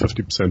rate to a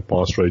 50%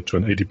 pass rate to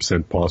an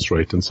 80% pass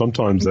rate. And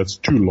sometimes that's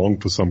too long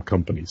for some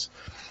companies.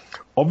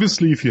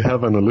 Obviously, if you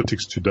have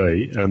analytics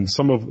today, and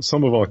some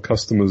of our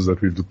customers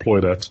that we've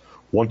deployed at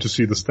want to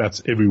see the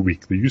stats every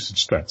week, the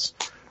usage stats.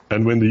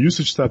 And when the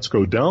usage stats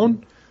go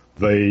down,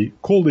 they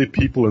call their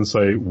people and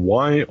say,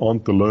 why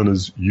aren't the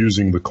learners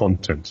using the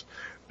content?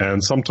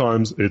 And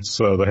sometimes it's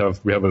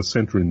we have a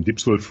center in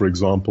Diepsloot, for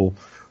example.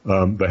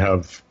 They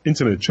have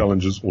internet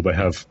challenges or they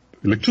have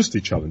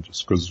electricity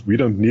challenges because we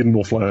don't need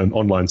an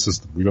online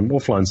system. We've got an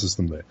offline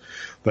system there.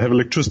 They have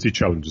electricity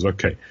challenges.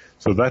 Okay,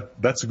 so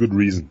that's a good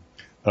reason.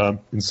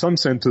 In some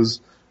centers,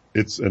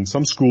 in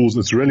some schools,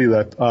 it's really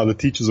that the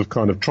teachers have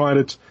kind of tried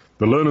it.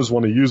 The learners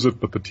want to use it,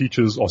 but the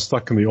teachers are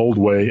stuck in the old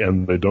way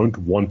and they don't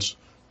want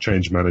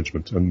change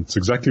management. And it's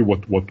exactly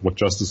what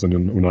Justice and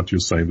Unati are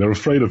saying. They're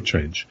afraid of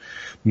change.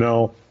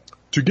 Now,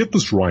 to get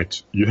this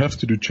right, you have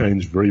to do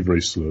change very,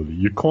 very slowly.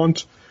 You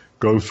can't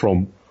go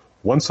from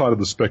one side of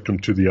the spectrum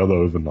to the other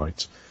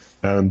overnight.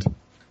 And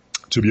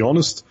to be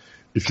honest,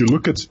 if you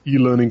look at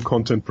e-learning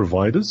content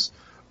providers,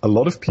 a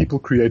lot of people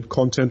create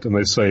content and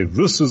they say,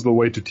 this is the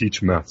way to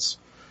teach maths.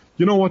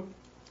 You know what?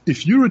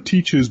 If you're a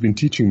teacher who's been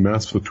teaching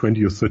maths for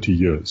 20 or 30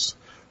 years,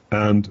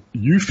 and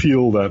you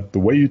feel that the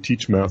way you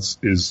teach maths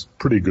is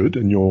pretty good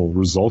and your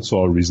results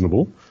are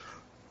reasonable,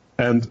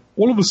 and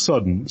all of a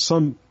sudden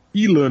some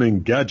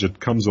e-learning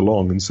gadget comes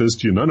along and says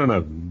to you, no,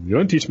 you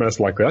don't teach maths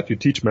like that, you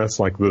teach maths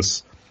like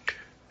this.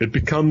 It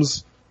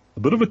becomes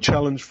a bit of a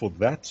challenge for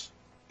that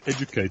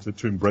educator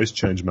to embrace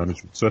change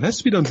management. So it has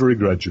to be done very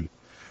gradually.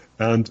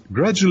 And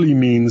gradually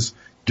means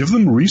give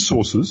them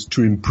resources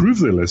to improve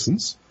their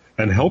lessons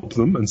and help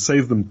them and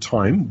save them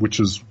time,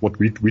 which is what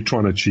we're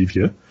trying to achieve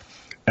here.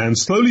 And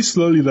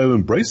slowly, they'll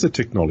embrace the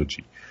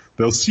technology.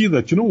 They'll see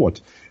that, you know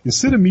what,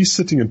 instead of me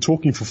sitting and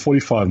talking for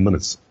 45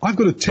 minutes, I've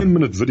got a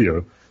 10-minute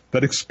video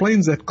that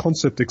explains that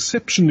concept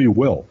exceptionally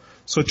well.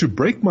 So to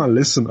break my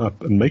lesson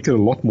up and make it a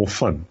lot more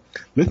fun,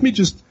 let me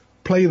just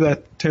play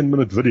that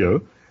 10-minute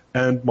video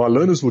and my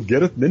learners will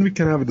get it. Then we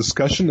can have a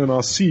discussion and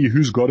I'll see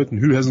who's got it and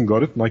who hasn't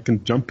got it, and I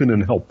can jump in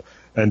and help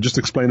and just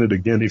explain it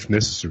again if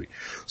necessary.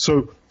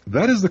 So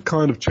that is the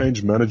kind of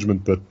change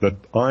management that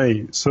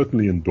I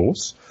certainly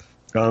endorse.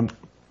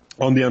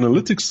 On the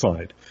analytics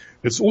side,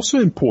 it's also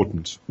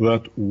important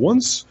that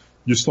once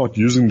you start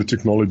using the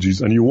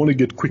technologies and you want to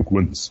get quick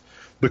wins,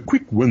 the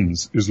quick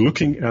wins is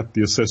looking at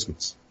the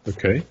assessments,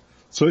 okay?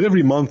 So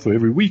every month or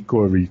every week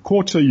or every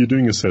quarter you're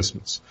doing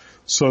assessments.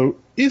 So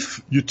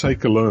if you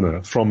take a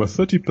learner from a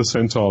 30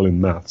 percentile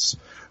in maths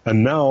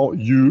and now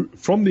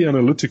from the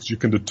analytics you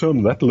can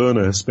determine that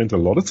learner has spent a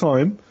lot of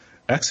time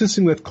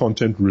accessing that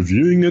content,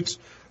 reviewing it,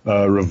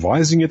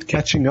 revising it,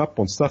 catching up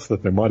on stuff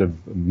that they might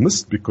have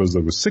missed because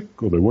they were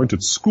sick or they weren't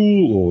at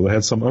school or they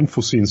had some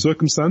unforeseen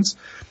circumstance,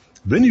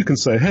 then you can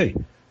say, hey,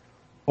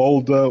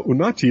 old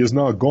Unati is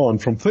now gone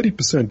from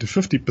 30% to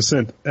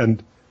 50%,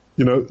 and,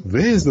 you know,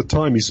 there's the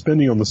time he's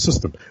spending on the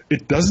system.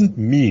 It doesn't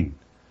mean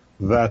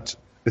that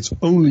it's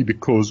only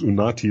because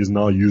Unati is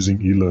now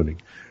using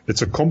e-learning.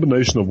 It's a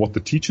combination of what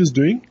the teacher's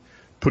doing,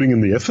 putting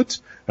in the effort,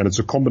 and it's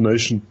a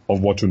combination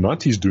of what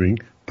Unati's doing,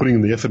 putting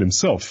in the effort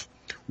himself.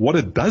 What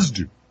it does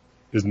do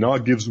is now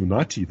it gives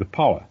Unati the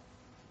power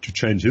to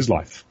change his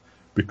life.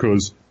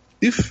 Because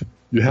if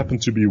you happen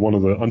to be one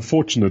of the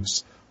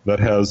unfortunates that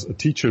has a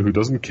teacher who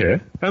doesn't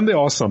care, and there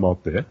are some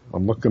out there,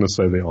 I'm not going to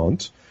say there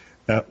aren't,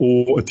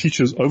 or a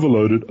teacher's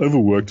overloaded,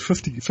 overworked,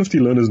 50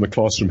 learners in the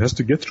classroom, has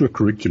to get through a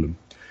curriculum,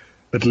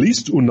 at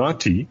least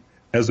Unati,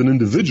 as an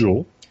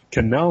individual,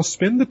 can now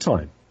spend the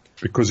time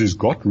because he's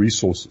got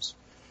resources.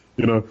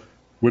 You know,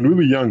 when we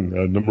were young,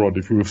 Nimrod,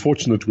 if we were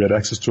fortunate, we had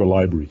access to a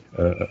library,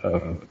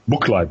 a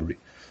book library.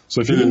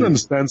 So if you didn't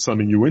understand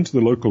something, you went to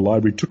the local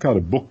library, took out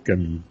a book,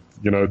 and,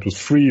 you know, it was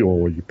free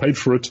or you paid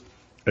for it,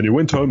 and you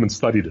went home and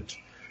studied it.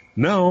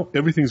 Now,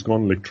 everything's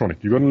gone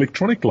electronic. You've got an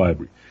electronic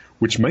library,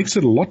 which makes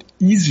it a lot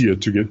easier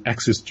to get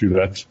access to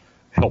that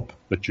help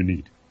that you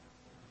need.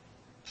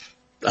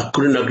 I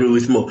couldn't agree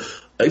with more.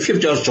 If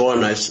you've just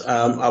joined us,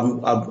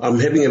 I'm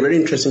having a very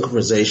interesting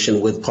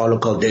conversation with Paulo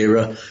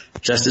Caldeira,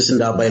 Justice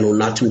Ndaba and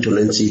Unati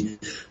Mtshisi.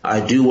 I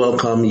do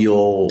welcome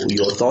your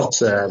thoughts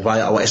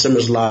via our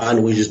SMS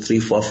line, which is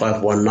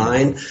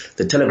 34519.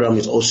 The Telegram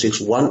is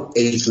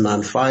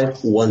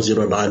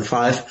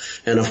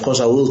 061-895-1095. And of course,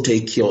 I will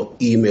take your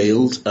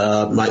emails.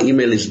 My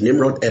email is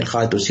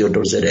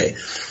nimrod@khai.co.za.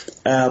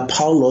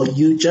 Paulo,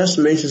 you just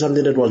mentioned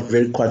something that was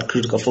quite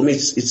critical for me.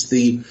 It's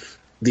the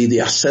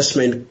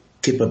assessment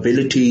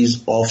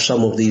capabilities of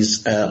some of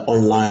these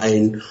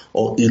online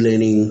or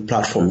e-learning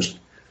platforms.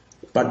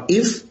 But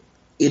if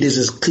it is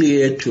as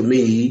clear to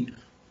me,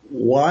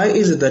 why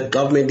is it that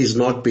government is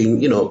not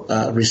being,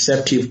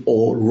 receptive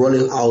or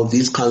rolling out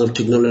these kinds of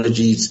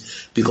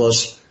technologies?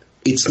 Because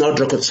it's not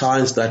rocket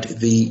science that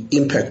the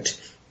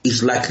impact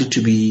is likely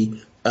to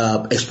be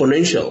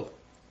exponential.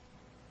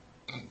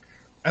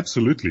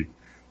 Absolutely.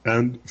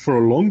 And for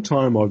a long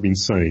time I've been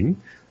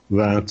saying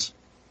that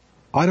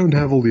I don't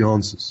have all the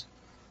answers.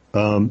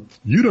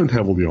 You don't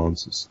have all the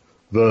answers.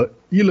 The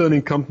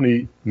e-learning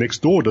company next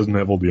door doesn't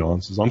have all the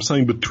answers. I'm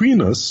saying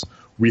between us,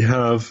 we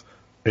have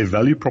a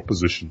value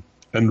proposition.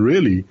 And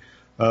really,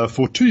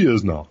 for 2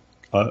 years now,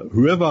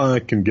 whoever I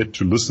can get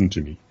to listen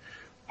to me,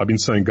 I've been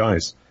saying,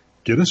 guys,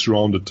 get us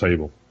around a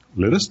table.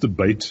 Let us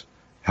debate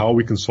how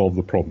we can solve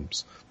the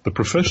problems. The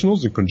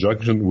professionals, in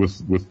conjunction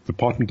with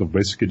Department of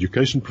Basic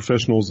Education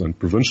professionals and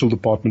provincial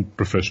department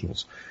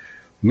professionals,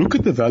 look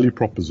at the value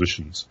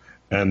propositions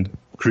and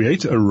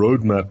create a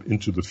roadmap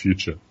into the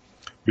future.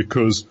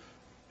 Because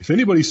if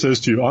anybody says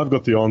to you, I've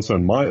got the answer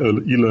and my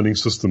e-learning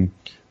system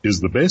is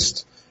the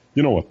best,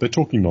 you know what, they're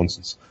talking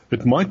nonsense.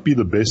 It might be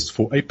the best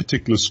for a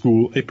particular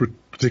school, a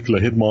particular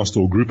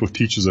headmaster or group of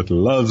teachers that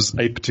loves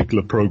a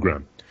particular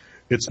program.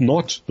 It's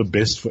not the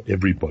best for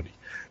everybody.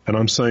 And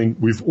I'm saying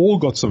we've all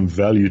got some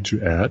value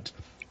to add.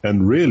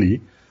 And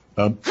really,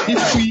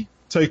 if we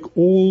take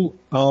all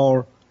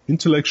our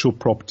intellectual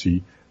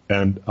property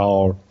and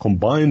our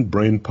combined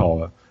brain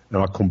power and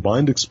our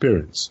combined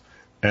experience,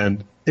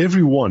 and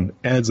everyone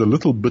adds a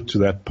little bit to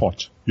that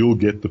pot, you'll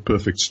get the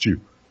perfect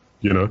stew.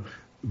 You know,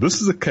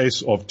 this is a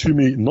case of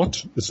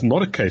it's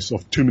not a case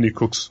of too many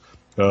cooks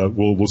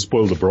will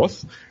spoil the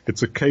broth.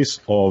 It's a case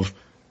of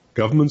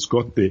government's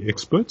got their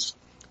experts,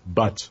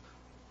 but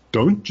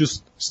don't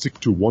just stick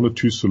to one or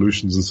two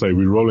solutions and say,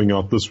 we're rolling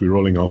out this, we're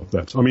rolling out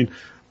that. I mean,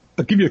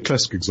 I'll give you a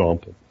classic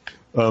example.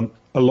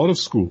 A lot of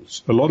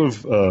schools, a lot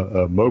of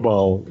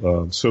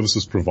mobile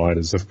services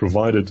providers have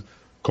provided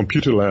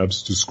computer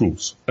labs to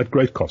schools at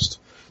great cost.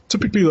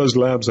 Typically, those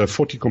labs have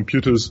 40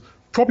 computers,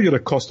 probably at a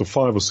cost of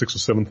 5 or 6 or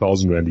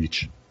 7,000 rand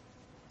each.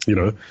 You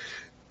know,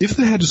 if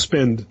they had to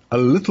spend a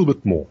little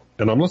bit more,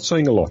 and I'm not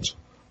saying a lot,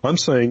 I'm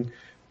saying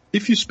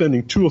if you're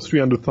spending 200,000 or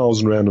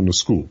 300,000 rand on a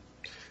school,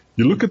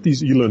 you look at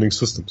these e-learning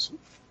systems,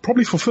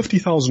 probably for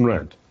 50,000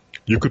 rand,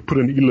 you could put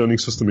an e-learning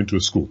system into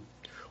a school.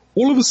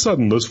 All of a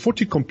sudden, those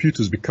 40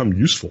 computers become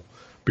useful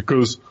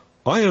because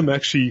I am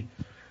actually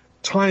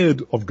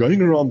tired of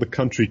going around the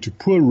country to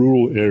poor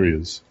rural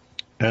areas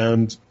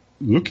and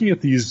looking at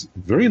these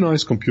very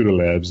nice computer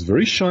labs,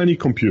 very shiny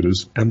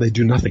computers, and they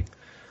do nothing.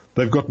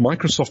 They've got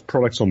Microsoft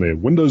products on there,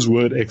 Windows,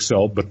 Word,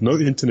 Excel, but no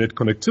internet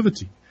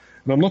connectivity.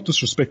 And I'm not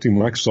disrespecting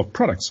Microsoft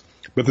products,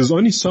 but there's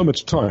only so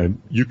much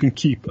time you can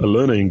keep a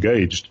learner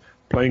engaged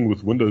playing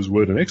with Windows,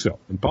 Word, and Excel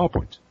and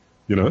PowerPoint.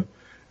 You know,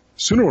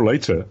 sooner or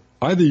later,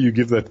 either you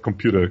give that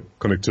computer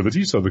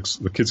connectivity so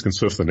the kids can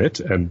surf the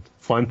net and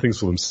find things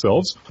for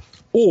themselves,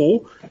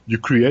 or you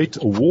create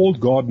a walled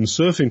garden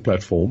surfing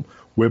platform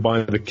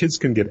whereby the kids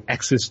can get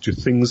access to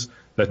things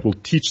that will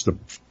teach them.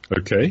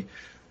 Okay?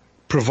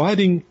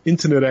 Providing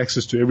internet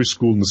access to every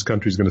school in this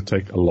country is going to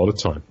take a lot of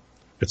time.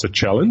 It's a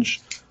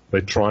challenge.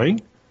 They're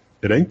trying.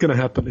 It ain't going to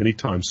happen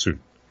anytime soon.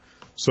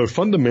 So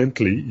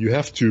fundamentally, you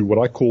have to, what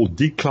I call,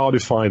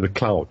 decloudify the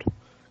cloud.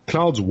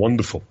 Cloud's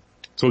wonderful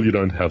till you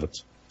don't have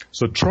it.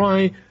 So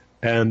try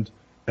and,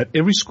 at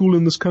every school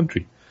in this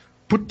country,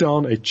 put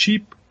down a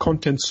cheap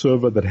content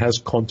server that has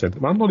content.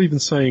 And I'm not even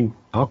saying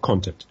our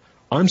content.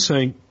 I'm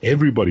saying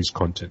everybody's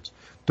content.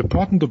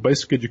 Department of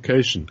Basic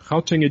Education,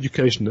 Gauteng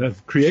Education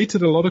have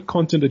created a lot of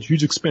content at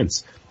huge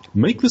expense.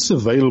 Make this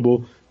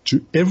available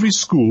to every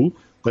school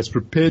that's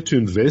prepared to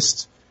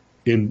invest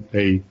in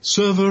a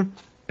server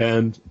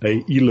and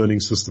a e-learning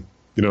system.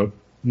 You know,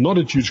 not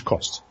at huge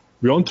cost.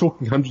 We aren't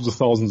talking hundreds of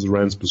thousands of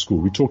rands per school.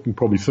 We're talking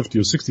probably 50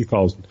 or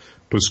 60,000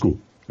 per school.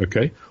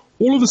 Okay?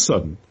 All of a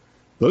sudden,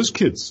 those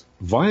kids,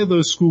 via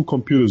those school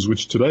computers,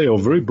 which today are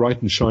very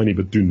bright and shiny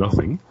but do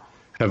nothing,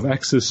 have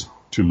access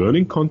to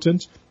learning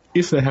content.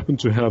 If they happen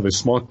to have a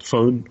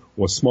smartphone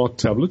or smart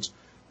tablet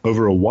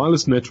over a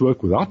wireless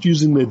network without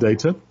using their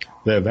data,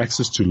 they have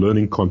access to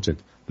learning content.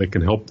 They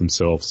can help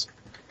themselves.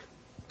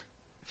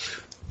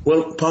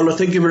 Well, Paulo,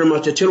 thank you very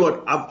much. I tell you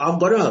what, I'm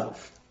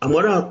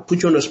gonna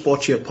put you on the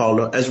spot here,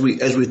 Paulo, as we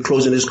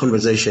close in this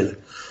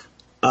conversation.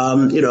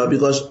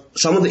 Because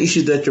some of the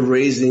issues that you're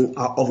raising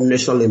are of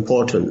national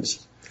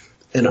importance.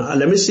 And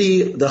let me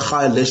see the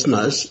high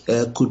listeners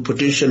could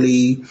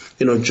potentially,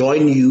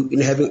 join you in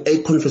having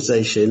a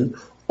conversation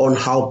on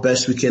how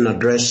best we can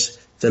address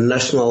the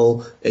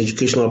national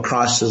educational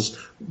crisis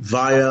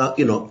via,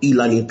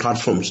 e-learning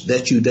platforms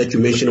that you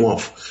mentioned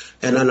of.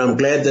 And I'm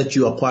glad that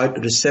you are quite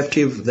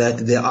receptive that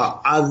there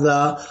are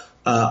other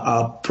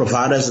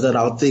providers that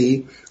are out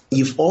there.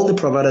 If all the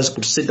providers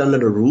could sit under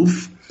the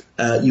roof,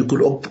 you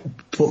could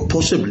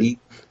possibly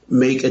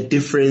make a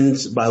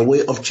difference by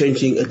way of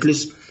changing at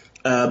least,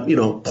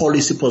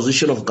 policy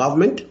position of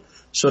government,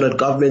 so that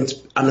government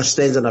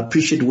understands and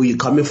appreciates where you're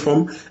coming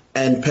from,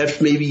 and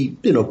perhaps maybe,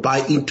 buy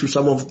into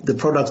some of the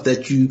products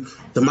that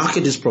the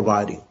market is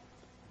providing.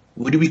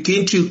 Would you be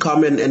keen to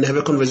come and have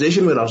a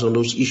conversation with us on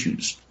those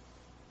issues?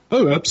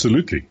 Oh,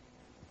 absolutely.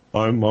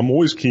 I'm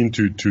always keen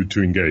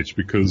to engage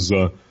because,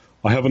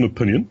 I have an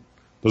opinion.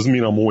 Doesn't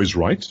mean I'm always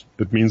right.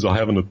 It means I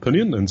have an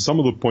opinion, and some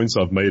of the points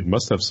I've made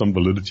must have some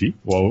validity,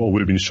 or I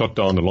would have been shot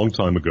down a long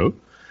time ago.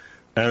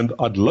 And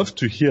I'd love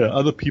to hear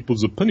other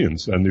people's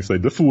opinions, and if they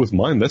differ with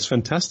mine, that's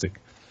fantastic.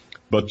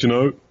 But,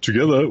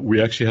 together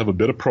we actually have a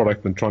better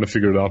product than trying to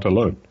figure it out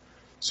alone.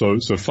 So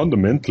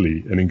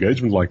fundamentally, an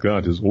engagement like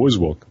that is always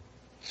welcome.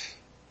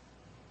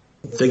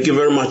 Thank you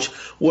very much.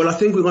 Well, I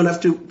think we're going to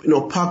have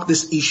to, park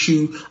this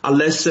issue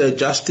unless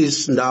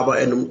Justice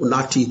Ndaba and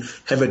Unathi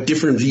have a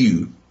different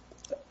view.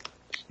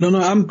 No,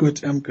 I'm good.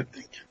 Thank you.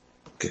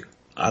 Okay.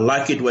 I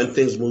like it when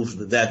things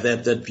move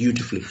that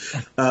beautifully.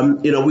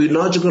 We're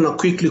now just going to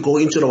quickly go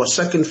into our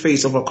second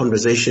phase of our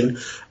conversation.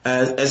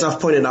 As I've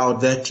pointed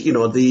out that,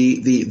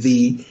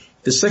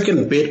 the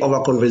second bit of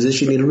our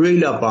conversation is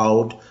really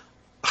about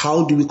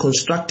how do we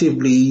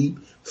constructively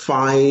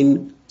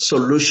find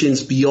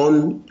solutions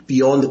beyond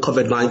the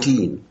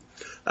COVID-19.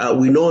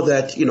 We know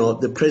that,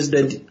 the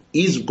president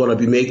is going to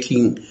be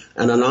making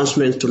an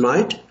announcement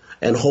tonight,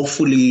 and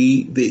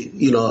hopefully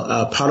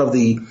part of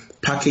the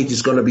package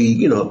is going to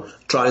be,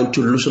 trying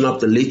to loosen up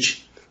the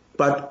leash.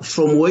 But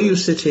from where you're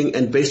sitting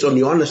and based on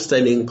your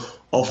understanding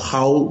of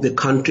how the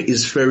country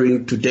is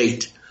faring to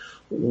date,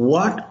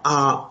 what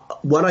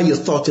are your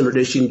thoughts in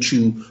relation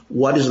to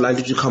what is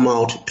likely to come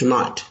out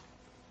tonight?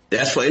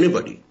 That's for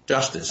anybody.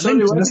 Justice.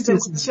 Sorry, what is the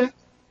question?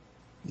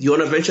 You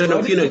want to venture an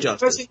opinion,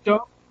 Justice?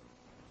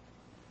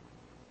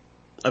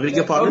 I beg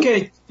your pardon?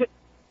 Okay.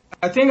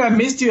 I think I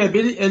missed you a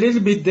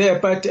little bit there,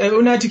 but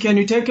Unathi, can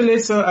you take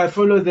it so I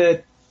follow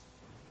that?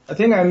 I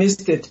think I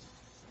missed it.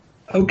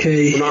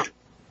 Okay.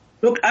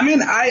 Look, I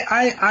mean,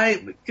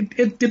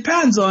 it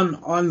depends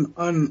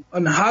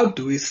on how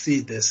do we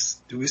see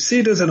this? Do we see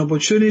it as an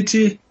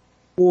opportunity,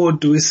 or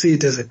do we see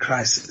it as a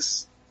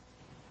crisis?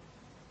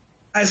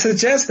 I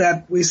suggest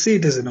that we see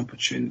it as an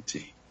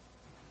opportunity.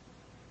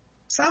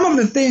 Some of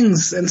the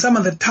things and some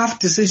of the tough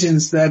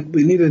decisions that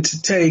we needed to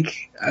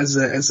take as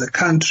a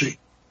country,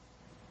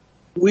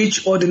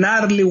 which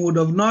ordinarily would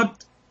have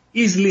not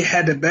easily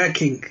had a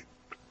backing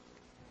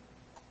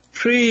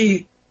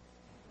pre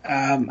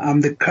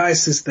the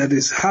crisis that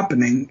is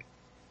happening,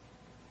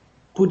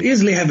 could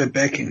easily have a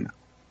backing now.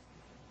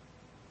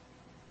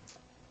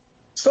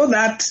 So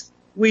that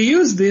we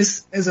use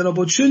this as an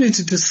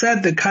opportunity to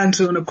set the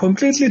country on a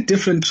completely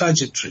different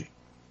trajectory.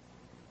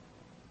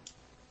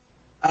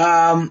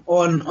 On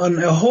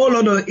a whole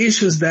lot of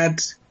issues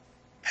that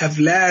have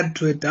led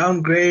to a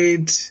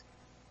downgrade,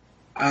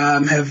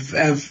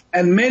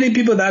 and many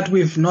people that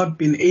we've not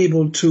been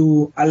able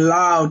to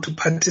allow to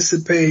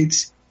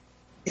participate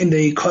in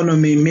the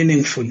economy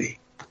meaningfully.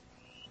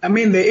 I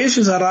mean, the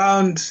issues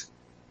around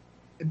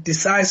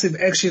decisive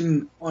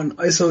action on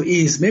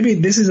SOEs, maybe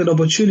this is an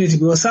opportunity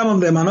because some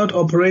of them are not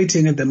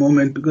operating at the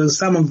moment because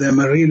some of them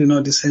are really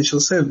not essential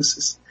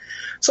services.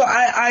 So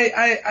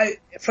I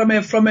from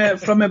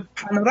a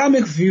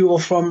panoramic view or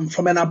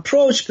from an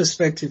approach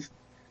perspective,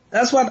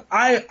 that's what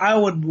I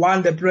would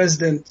want the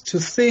president to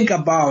think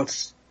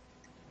about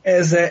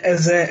as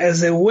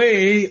a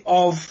way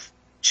of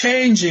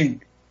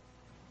changing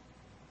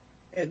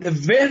the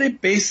very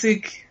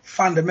basic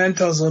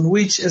fundamentals on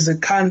which as a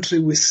country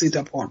we sit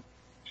upon.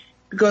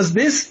 Because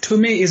this to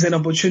me is an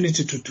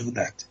opportunity to do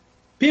that.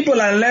 People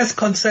are less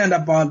concerned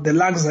about the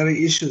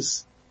luxury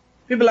issues.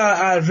 People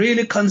are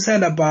really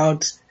concerned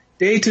about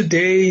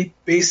day-to-day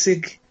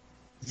basic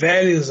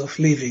values of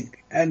living.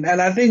 And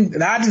I think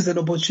that is an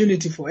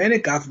opportunity for any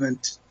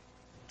government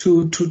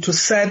to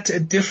set a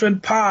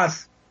different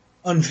path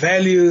on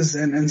values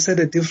and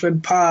set a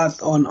different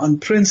path on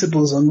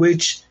principles on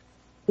which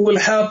will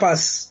help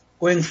us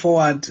going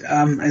forward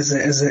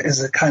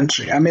as a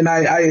country. I mean,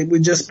 we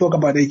just spoke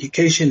about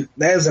education.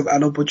 There's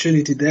an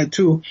opportunity there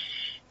too.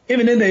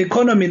 Even in the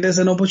economy, there's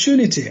an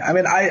opportunity. I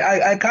mean,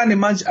 I can't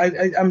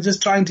imagine. I'm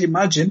just trying to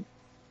imagine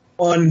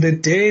on the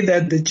day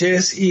that the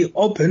JSE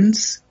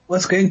opens,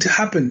 what's going to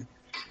happen.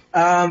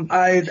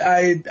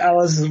 I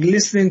was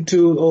listening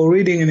to or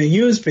reading in a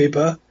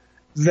newspaper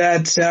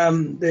that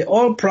the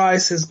oil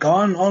price has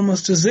gone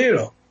almost to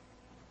zero.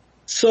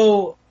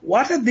 So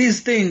what are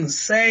these things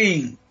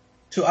saying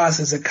to us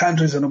as a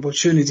country as an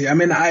opportunity? I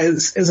mean,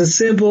 as a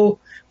simple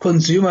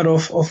consumer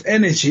of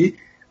energy,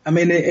 I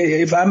mean,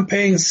 if I'm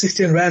paying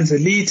 16 rands a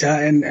liter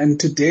and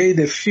today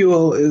the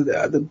fuel,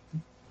 the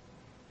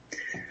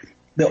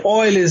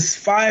oil is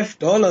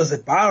 $5 a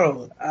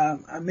barrel,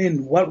 I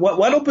mean,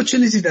 what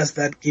opportunity does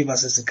that give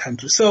us as a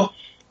country? So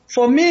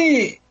for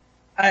me,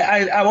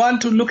 I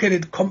want to look at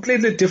it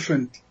completely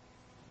different.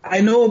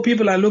 I know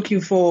people are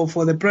looking for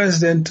the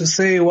president to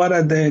say what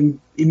are the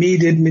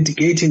immediate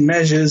mitigating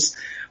measures,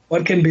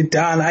 what can be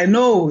done. I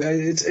know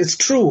it's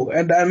true.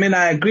 And I mean,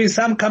 I agree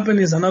some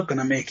companies are not going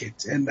to make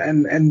it.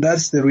 And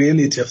that's the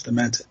reality of the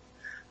matter.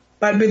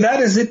 But be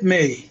that as it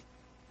may,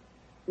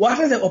 what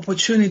are the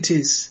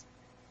opportunities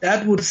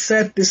that would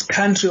set this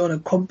country on a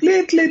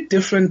completely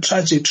different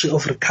trajectory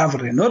of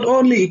recovery, not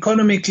only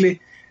economically,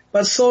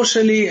 but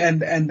socially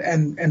and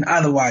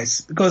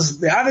otherwise? Because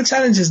the other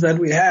challenges that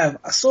we have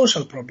are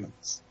social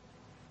problems.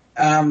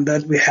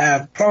 That we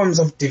have problems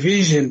of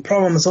division,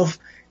 problems of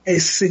a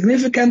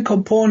significant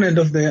component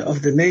of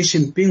the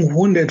nation being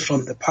wounded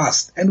from the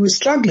past, and we're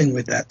struggling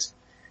with that.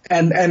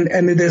 And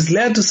it has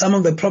led to some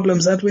of the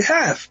problems that we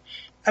have.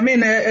 I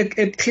mean,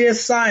 a clear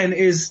sign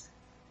is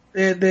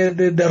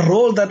the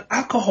role that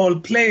alcohol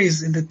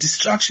plays in the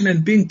destruction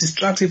and being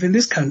destructive in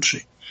this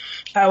country.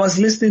 I was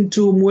listening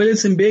to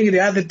Mbele the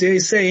other day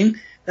saying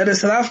that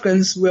as South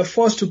Africans, we are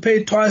forced to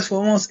pay twice for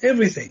almost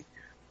everything.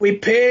 We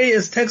pay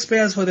as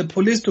taxpayers for the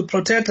police to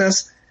protect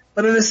us,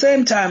 but at the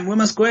same time, we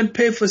must go and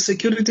pay for a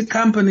security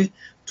company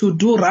to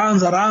do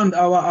rounds around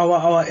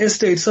our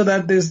estate so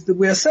that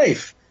we are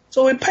safe.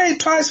 So we pay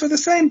twice for the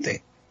same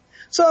thing.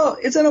 So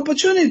it's an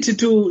opportunity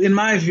to, in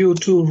my view,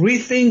 to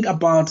rethink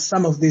about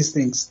some of these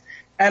things.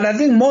 And I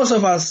think most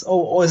of us,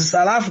 or as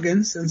South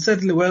Africans, and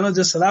certainly we're not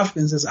just South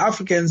Africans, as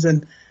Africans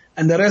and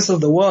the rest of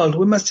the world,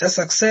 we must just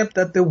accept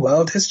that the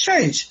world has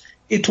changed.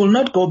 It will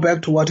not go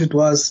back to what it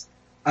was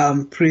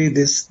pre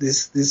this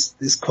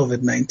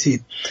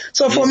COVID-19.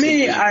 So for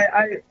me,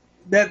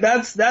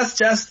 that's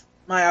just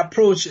my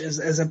approach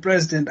as a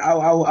president.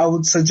 I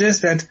would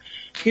suggest that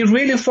he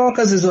really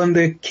focuses on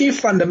the key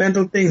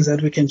fundamental things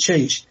that we can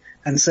change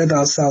and set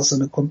ourselves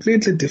on a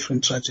completely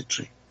different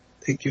trajectory.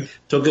 Thank you.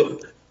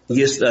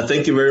 Yes,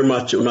 thank you very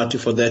much, Unati,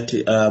 for that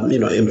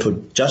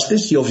input.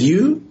 Justice, your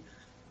view?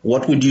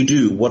 What would you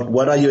do?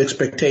 What are your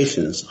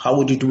expectations? How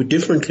would you do it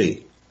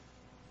differently?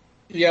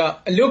 Yeah,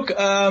 look,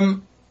 I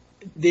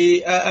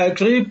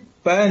agree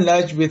by and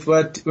large with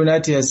what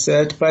Unati has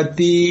said, but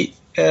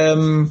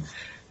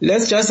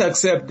let's just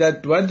accept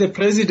that what the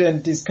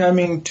president is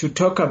coming to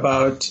talk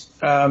about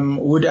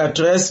would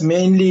address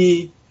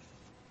mainly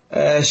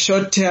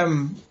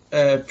short-term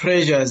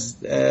pressures,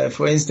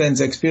 for instance,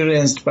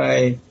 experienced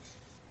by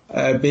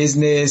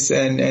business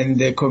and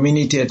the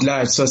community at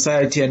large,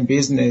 society and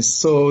business.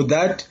 So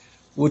that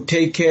would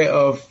take care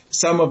of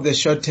some of the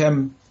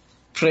short-term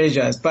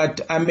pressures.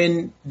 But I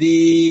mean,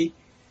 the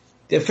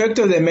fact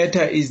of the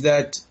matter is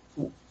that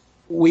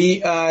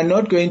we are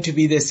not going to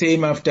be the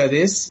same after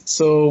this.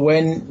 So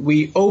when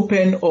we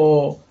open,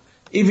 or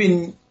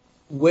even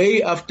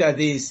way after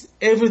this,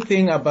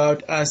 everything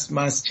about us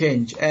must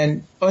change.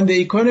 And on the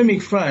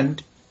economic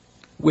front,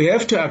 we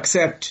have to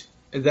accept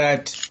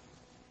that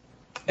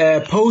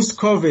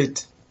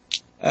post-COVID,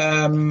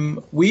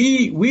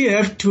 we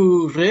have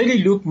to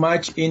really look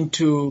much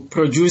into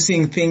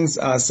producing things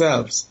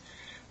ourselves.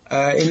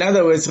 In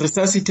other words,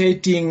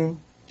 resuscitating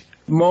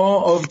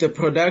more of the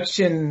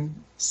production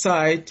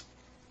side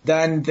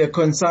than the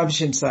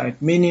consumption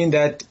side, meaning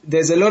that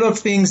there's a lot of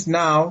things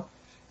now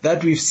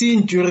that we've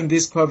seen during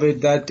this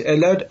COVID that a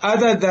lot,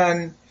 other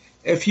than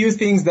a few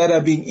things that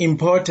are being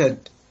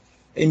imported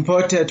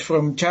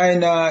from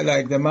China,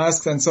 like the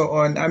masks and so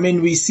on. I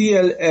mean, we see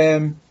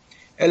a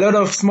lot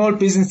of small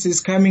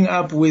businesses coming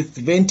up with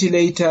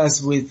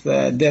ventilators with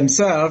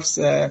themselves.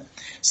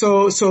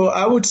 So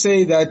I would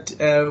say that,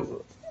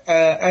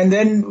 and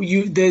then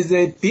there's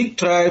a big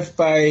drive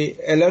by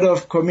a lot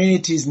of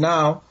communities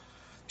now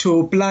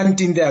to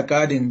plant in their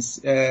gardens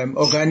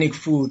organic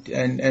food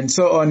and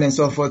so on and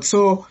so forth.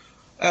 So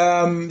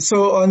on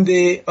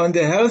the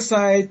health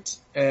side,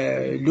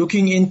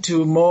 looking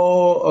into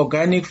more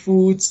organic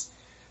foods,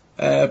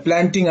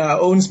 planting our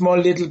own small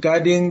little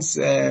gardens,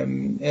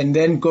 and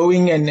then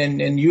going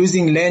and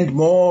using land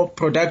more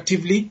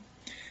productively.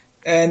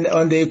 And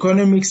on the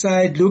economic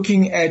side,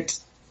 looking at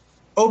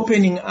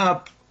opening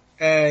up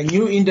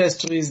new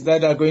industries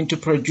that are going to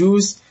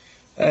produce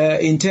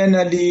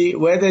internally,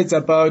 whether it's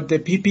about the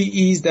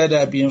PPEs that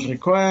are being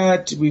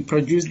required, we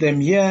produce them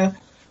here,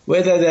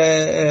 whether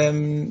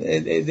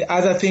the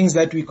other things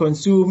that we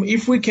consume,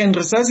 if we can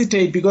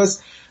resuscitate,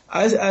 because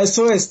I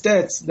saw a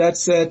stats that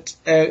said,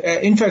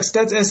 in fact,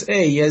 Stats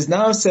SA has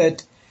now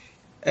said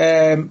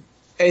a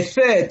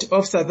third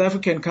of South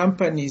African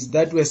companies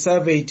that were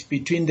surveyed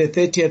between the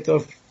 30th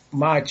of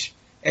March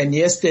and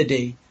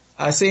yesterday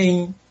are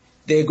saying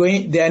they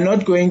are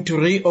not going to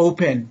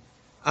reopen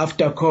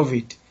after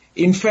COVID.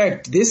 In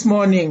fact, this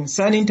morning,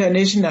 Sun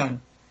International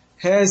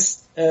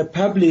has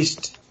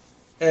published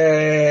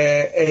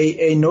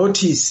a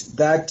notice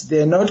that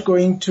they're not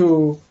going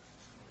to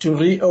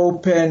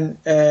reopen.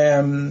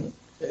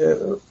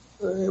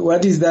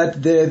 What is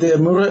that?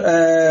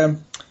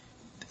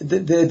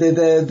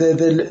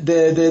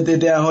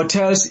 There are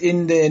hotels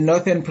in the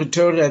northern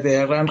Pretoria,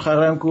 there around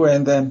Garanku,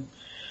 and then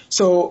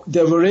so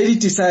they've already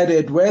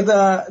decided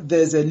whether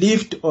there's a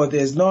lift or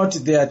there's not.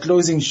 They are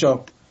closing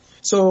shop.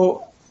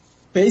 So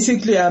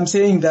basically, I'm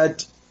saying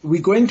that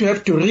we're going to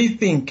have to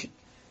rethink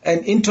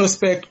and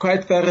introspect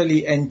quite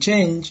thoroughly and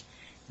change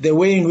the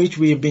way in which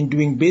we have been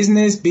doing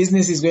business.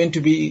 Business is going to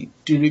be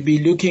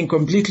looking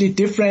completely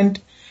different,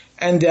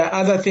 and there are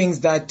other things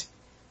that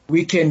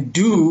we can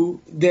do.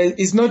 There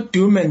is not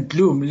doom and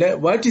gloom.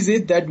 What is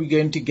it that we're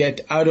going to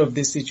get out of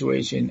this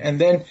situation? And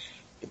then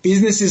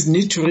businesses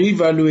need to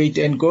reevaluate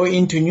and go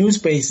into new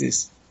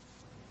spaces.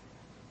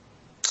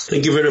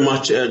 Thank you very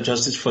much,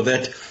 Justice, for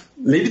that.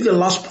 Maybe the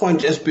last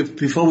point, just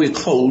before we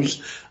close,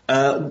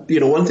 one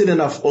thing that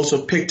I've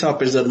also picked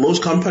up is that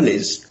most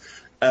companies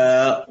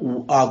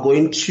are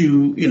going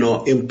to,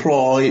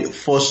 employ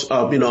force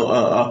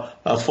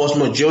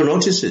majeure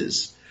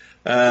notices,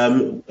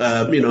 trying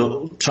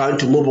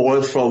to move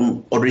away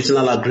from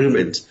original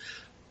agreement.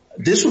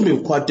 This will be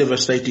quite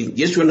devastating.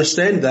 Yes, we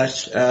understand that,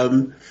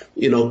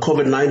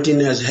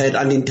 COVID-19 has had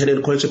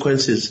unintended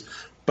consequences,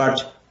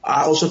 but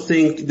I also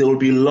think there will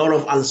be a lot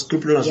of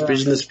unscrupulous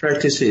business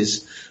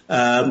practices,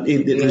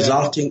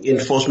 resulting in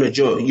force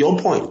majeure. Your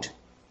point?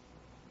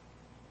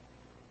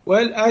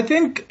 Well, I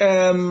think,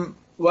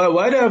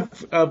 what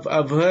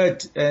I've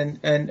heard, and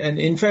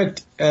in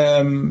fact,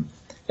 a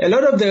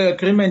lot of the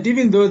agreement,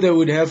 even though they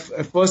would have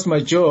a force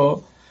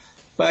majeure,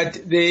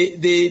 but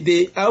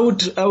I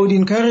would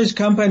encourage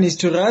companies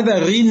to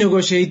rather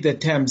renegotiate the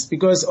terms,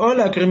 because all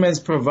agreements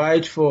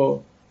provide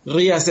for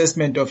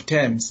reassessment of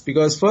terms,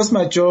 because force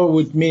majeure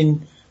would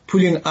mean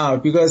pulling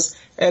out, because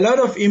a lot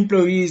of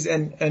employees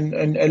and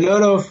a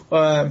lot of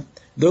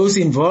those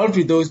involved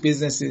with those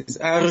businesses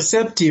are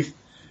receptive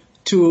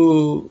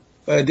to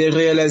the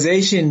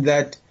realization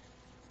that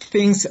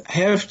things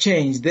have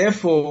changed,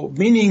 therefore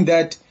meaning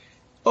that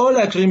all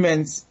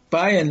agreements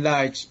by and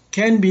large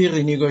can be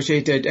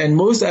renegotiated, and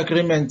most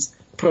agreements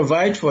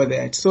provide for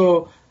that.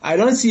 So I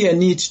don't see a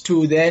need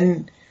to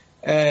then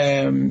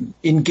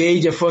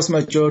engage a force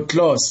majeure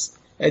clause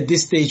at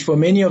this stage for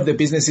many of the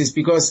businesses,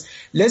 because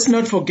let's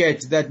not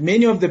forget that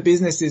many of the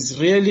businesses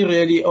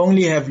really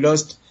only have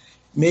lost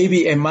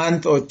maybe a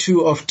month or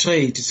two of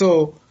trade.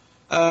 So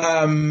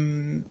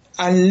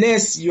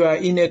unless you are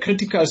in a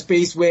critical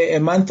space where a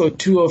month or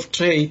two of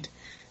trade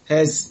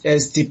has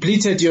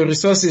depleted your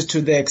resources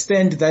to the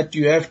extent that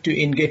you have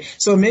to engage.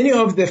 So many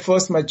of the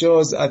force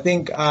majeures, I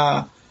think,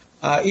 are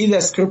either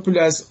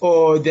scrupulous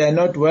or they are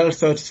not well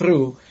thought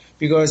through.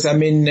 Because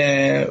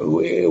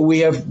we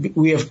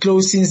have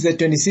closed since the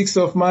 26th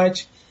of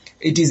March.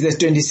 It is the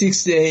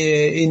 26th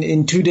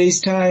in 3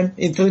 days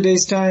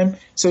time.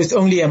 So it's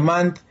only a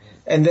month,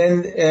 and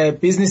then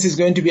business is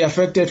going to be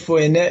affected for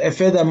a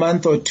further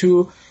month or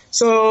two.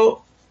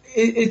 So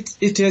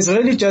it has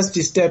really just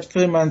disturbed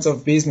 3 months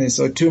of business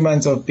or 2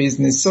 months of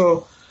business.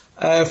 So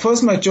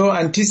force majeure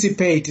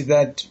anticipate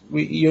that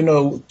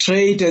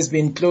trade has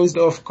been closed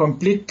off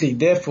completely.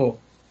 Therefore,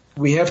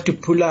 we have to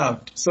pull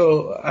out.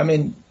 So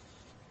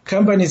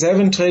companies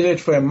haven't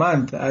traded for a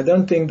month. I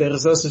don't think the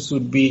resources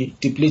would be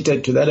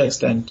depleted to that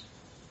extent.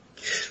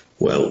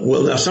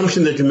 Well, the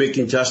assumption that you make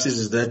in Justice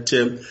is that,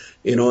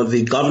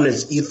 the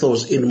governance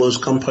ethos in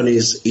most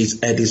companies is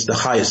the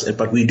highest.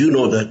 But we do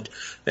know that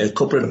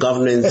corporate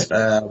governance,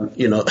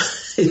 in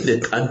the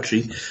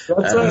country.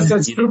 That's why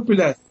it's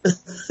scrupulous.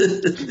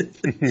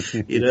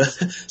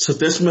 So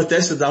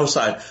that's the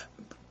downside.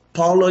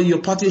 Paulo, your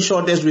parting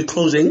shot as we're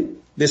closing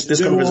this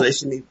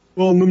conversation.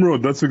 Well,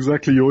 Nimrod, that's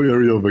exactly your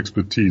area of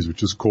expertise,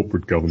 which is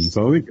corporate governance.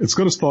 I think it's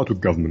got to start with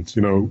government.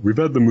 We've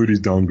had the Moody's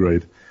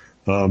downgrade.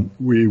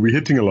 We're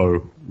hitting a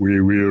low.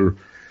 A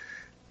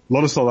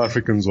lot of South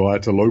Africans are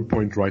at a low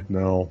point right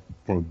now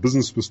from a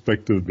business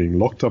perspective, being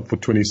locked up for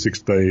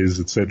 26 days,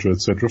 et cetera,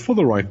 for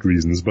the right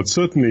reasons. But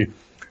certainly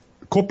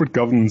corporate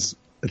governance,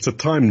 it's a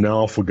time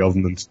now for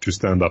government to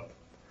stand up,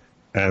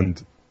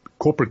 and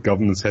corporate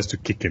governance has to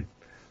kick in.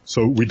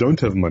 So we don't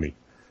have money.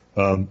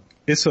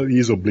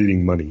 SOEs are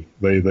bleeding money.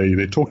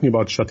 They're talking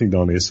about shutting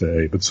down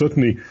SAA, but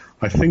certainly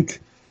I think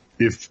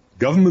if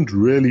government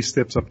really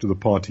steps up to the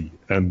party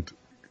and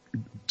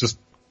just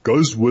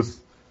goes with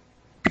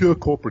pure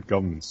corporate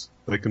governance,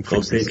 they can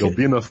fix this. There'll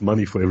be enough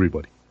money for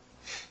everybody.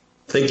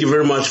 Thank you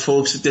very much,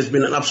 folks. It has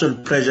been an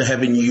absolute pleasure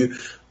having you.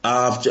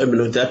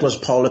 That was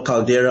Paulo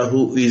Caldeira,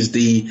 who is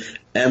the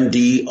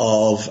MD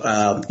of,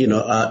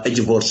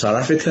 Edgeboard South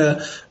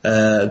Africa,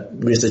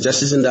 Mr.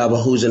 Justice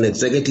Ndaba, who's an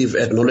executive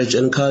at Knowledge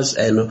Incas,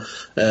 and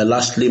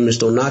lastly,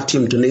 Mr.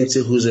 Natim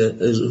Tunensi, who's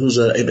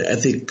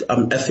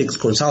an ethics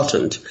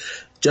consultant.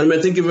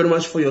 Gentlemen, thank you very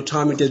much for your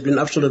time. It has been an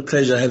absolute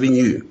pleasure having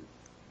you.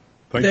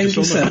 Thank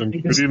you so much.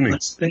 Good evening.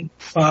 Thank you,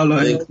 Paulo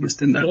and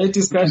Mr. Ndaba. Great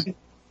discussion.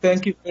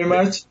 Thank you very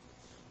much.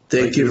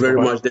 Thank you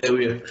very much. There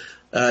we are.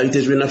 It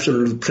has been an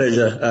absolute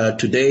pleasure.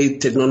 Today,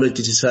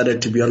 technology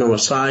decided to be on our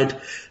side.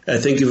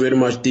 Thank you very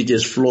much,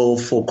 DJ's Flow,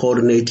 for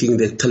coordinating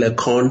the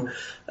telecon.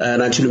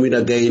 And until we meet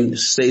again,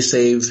 stay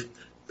safe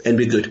and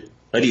be good.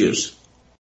 Adios.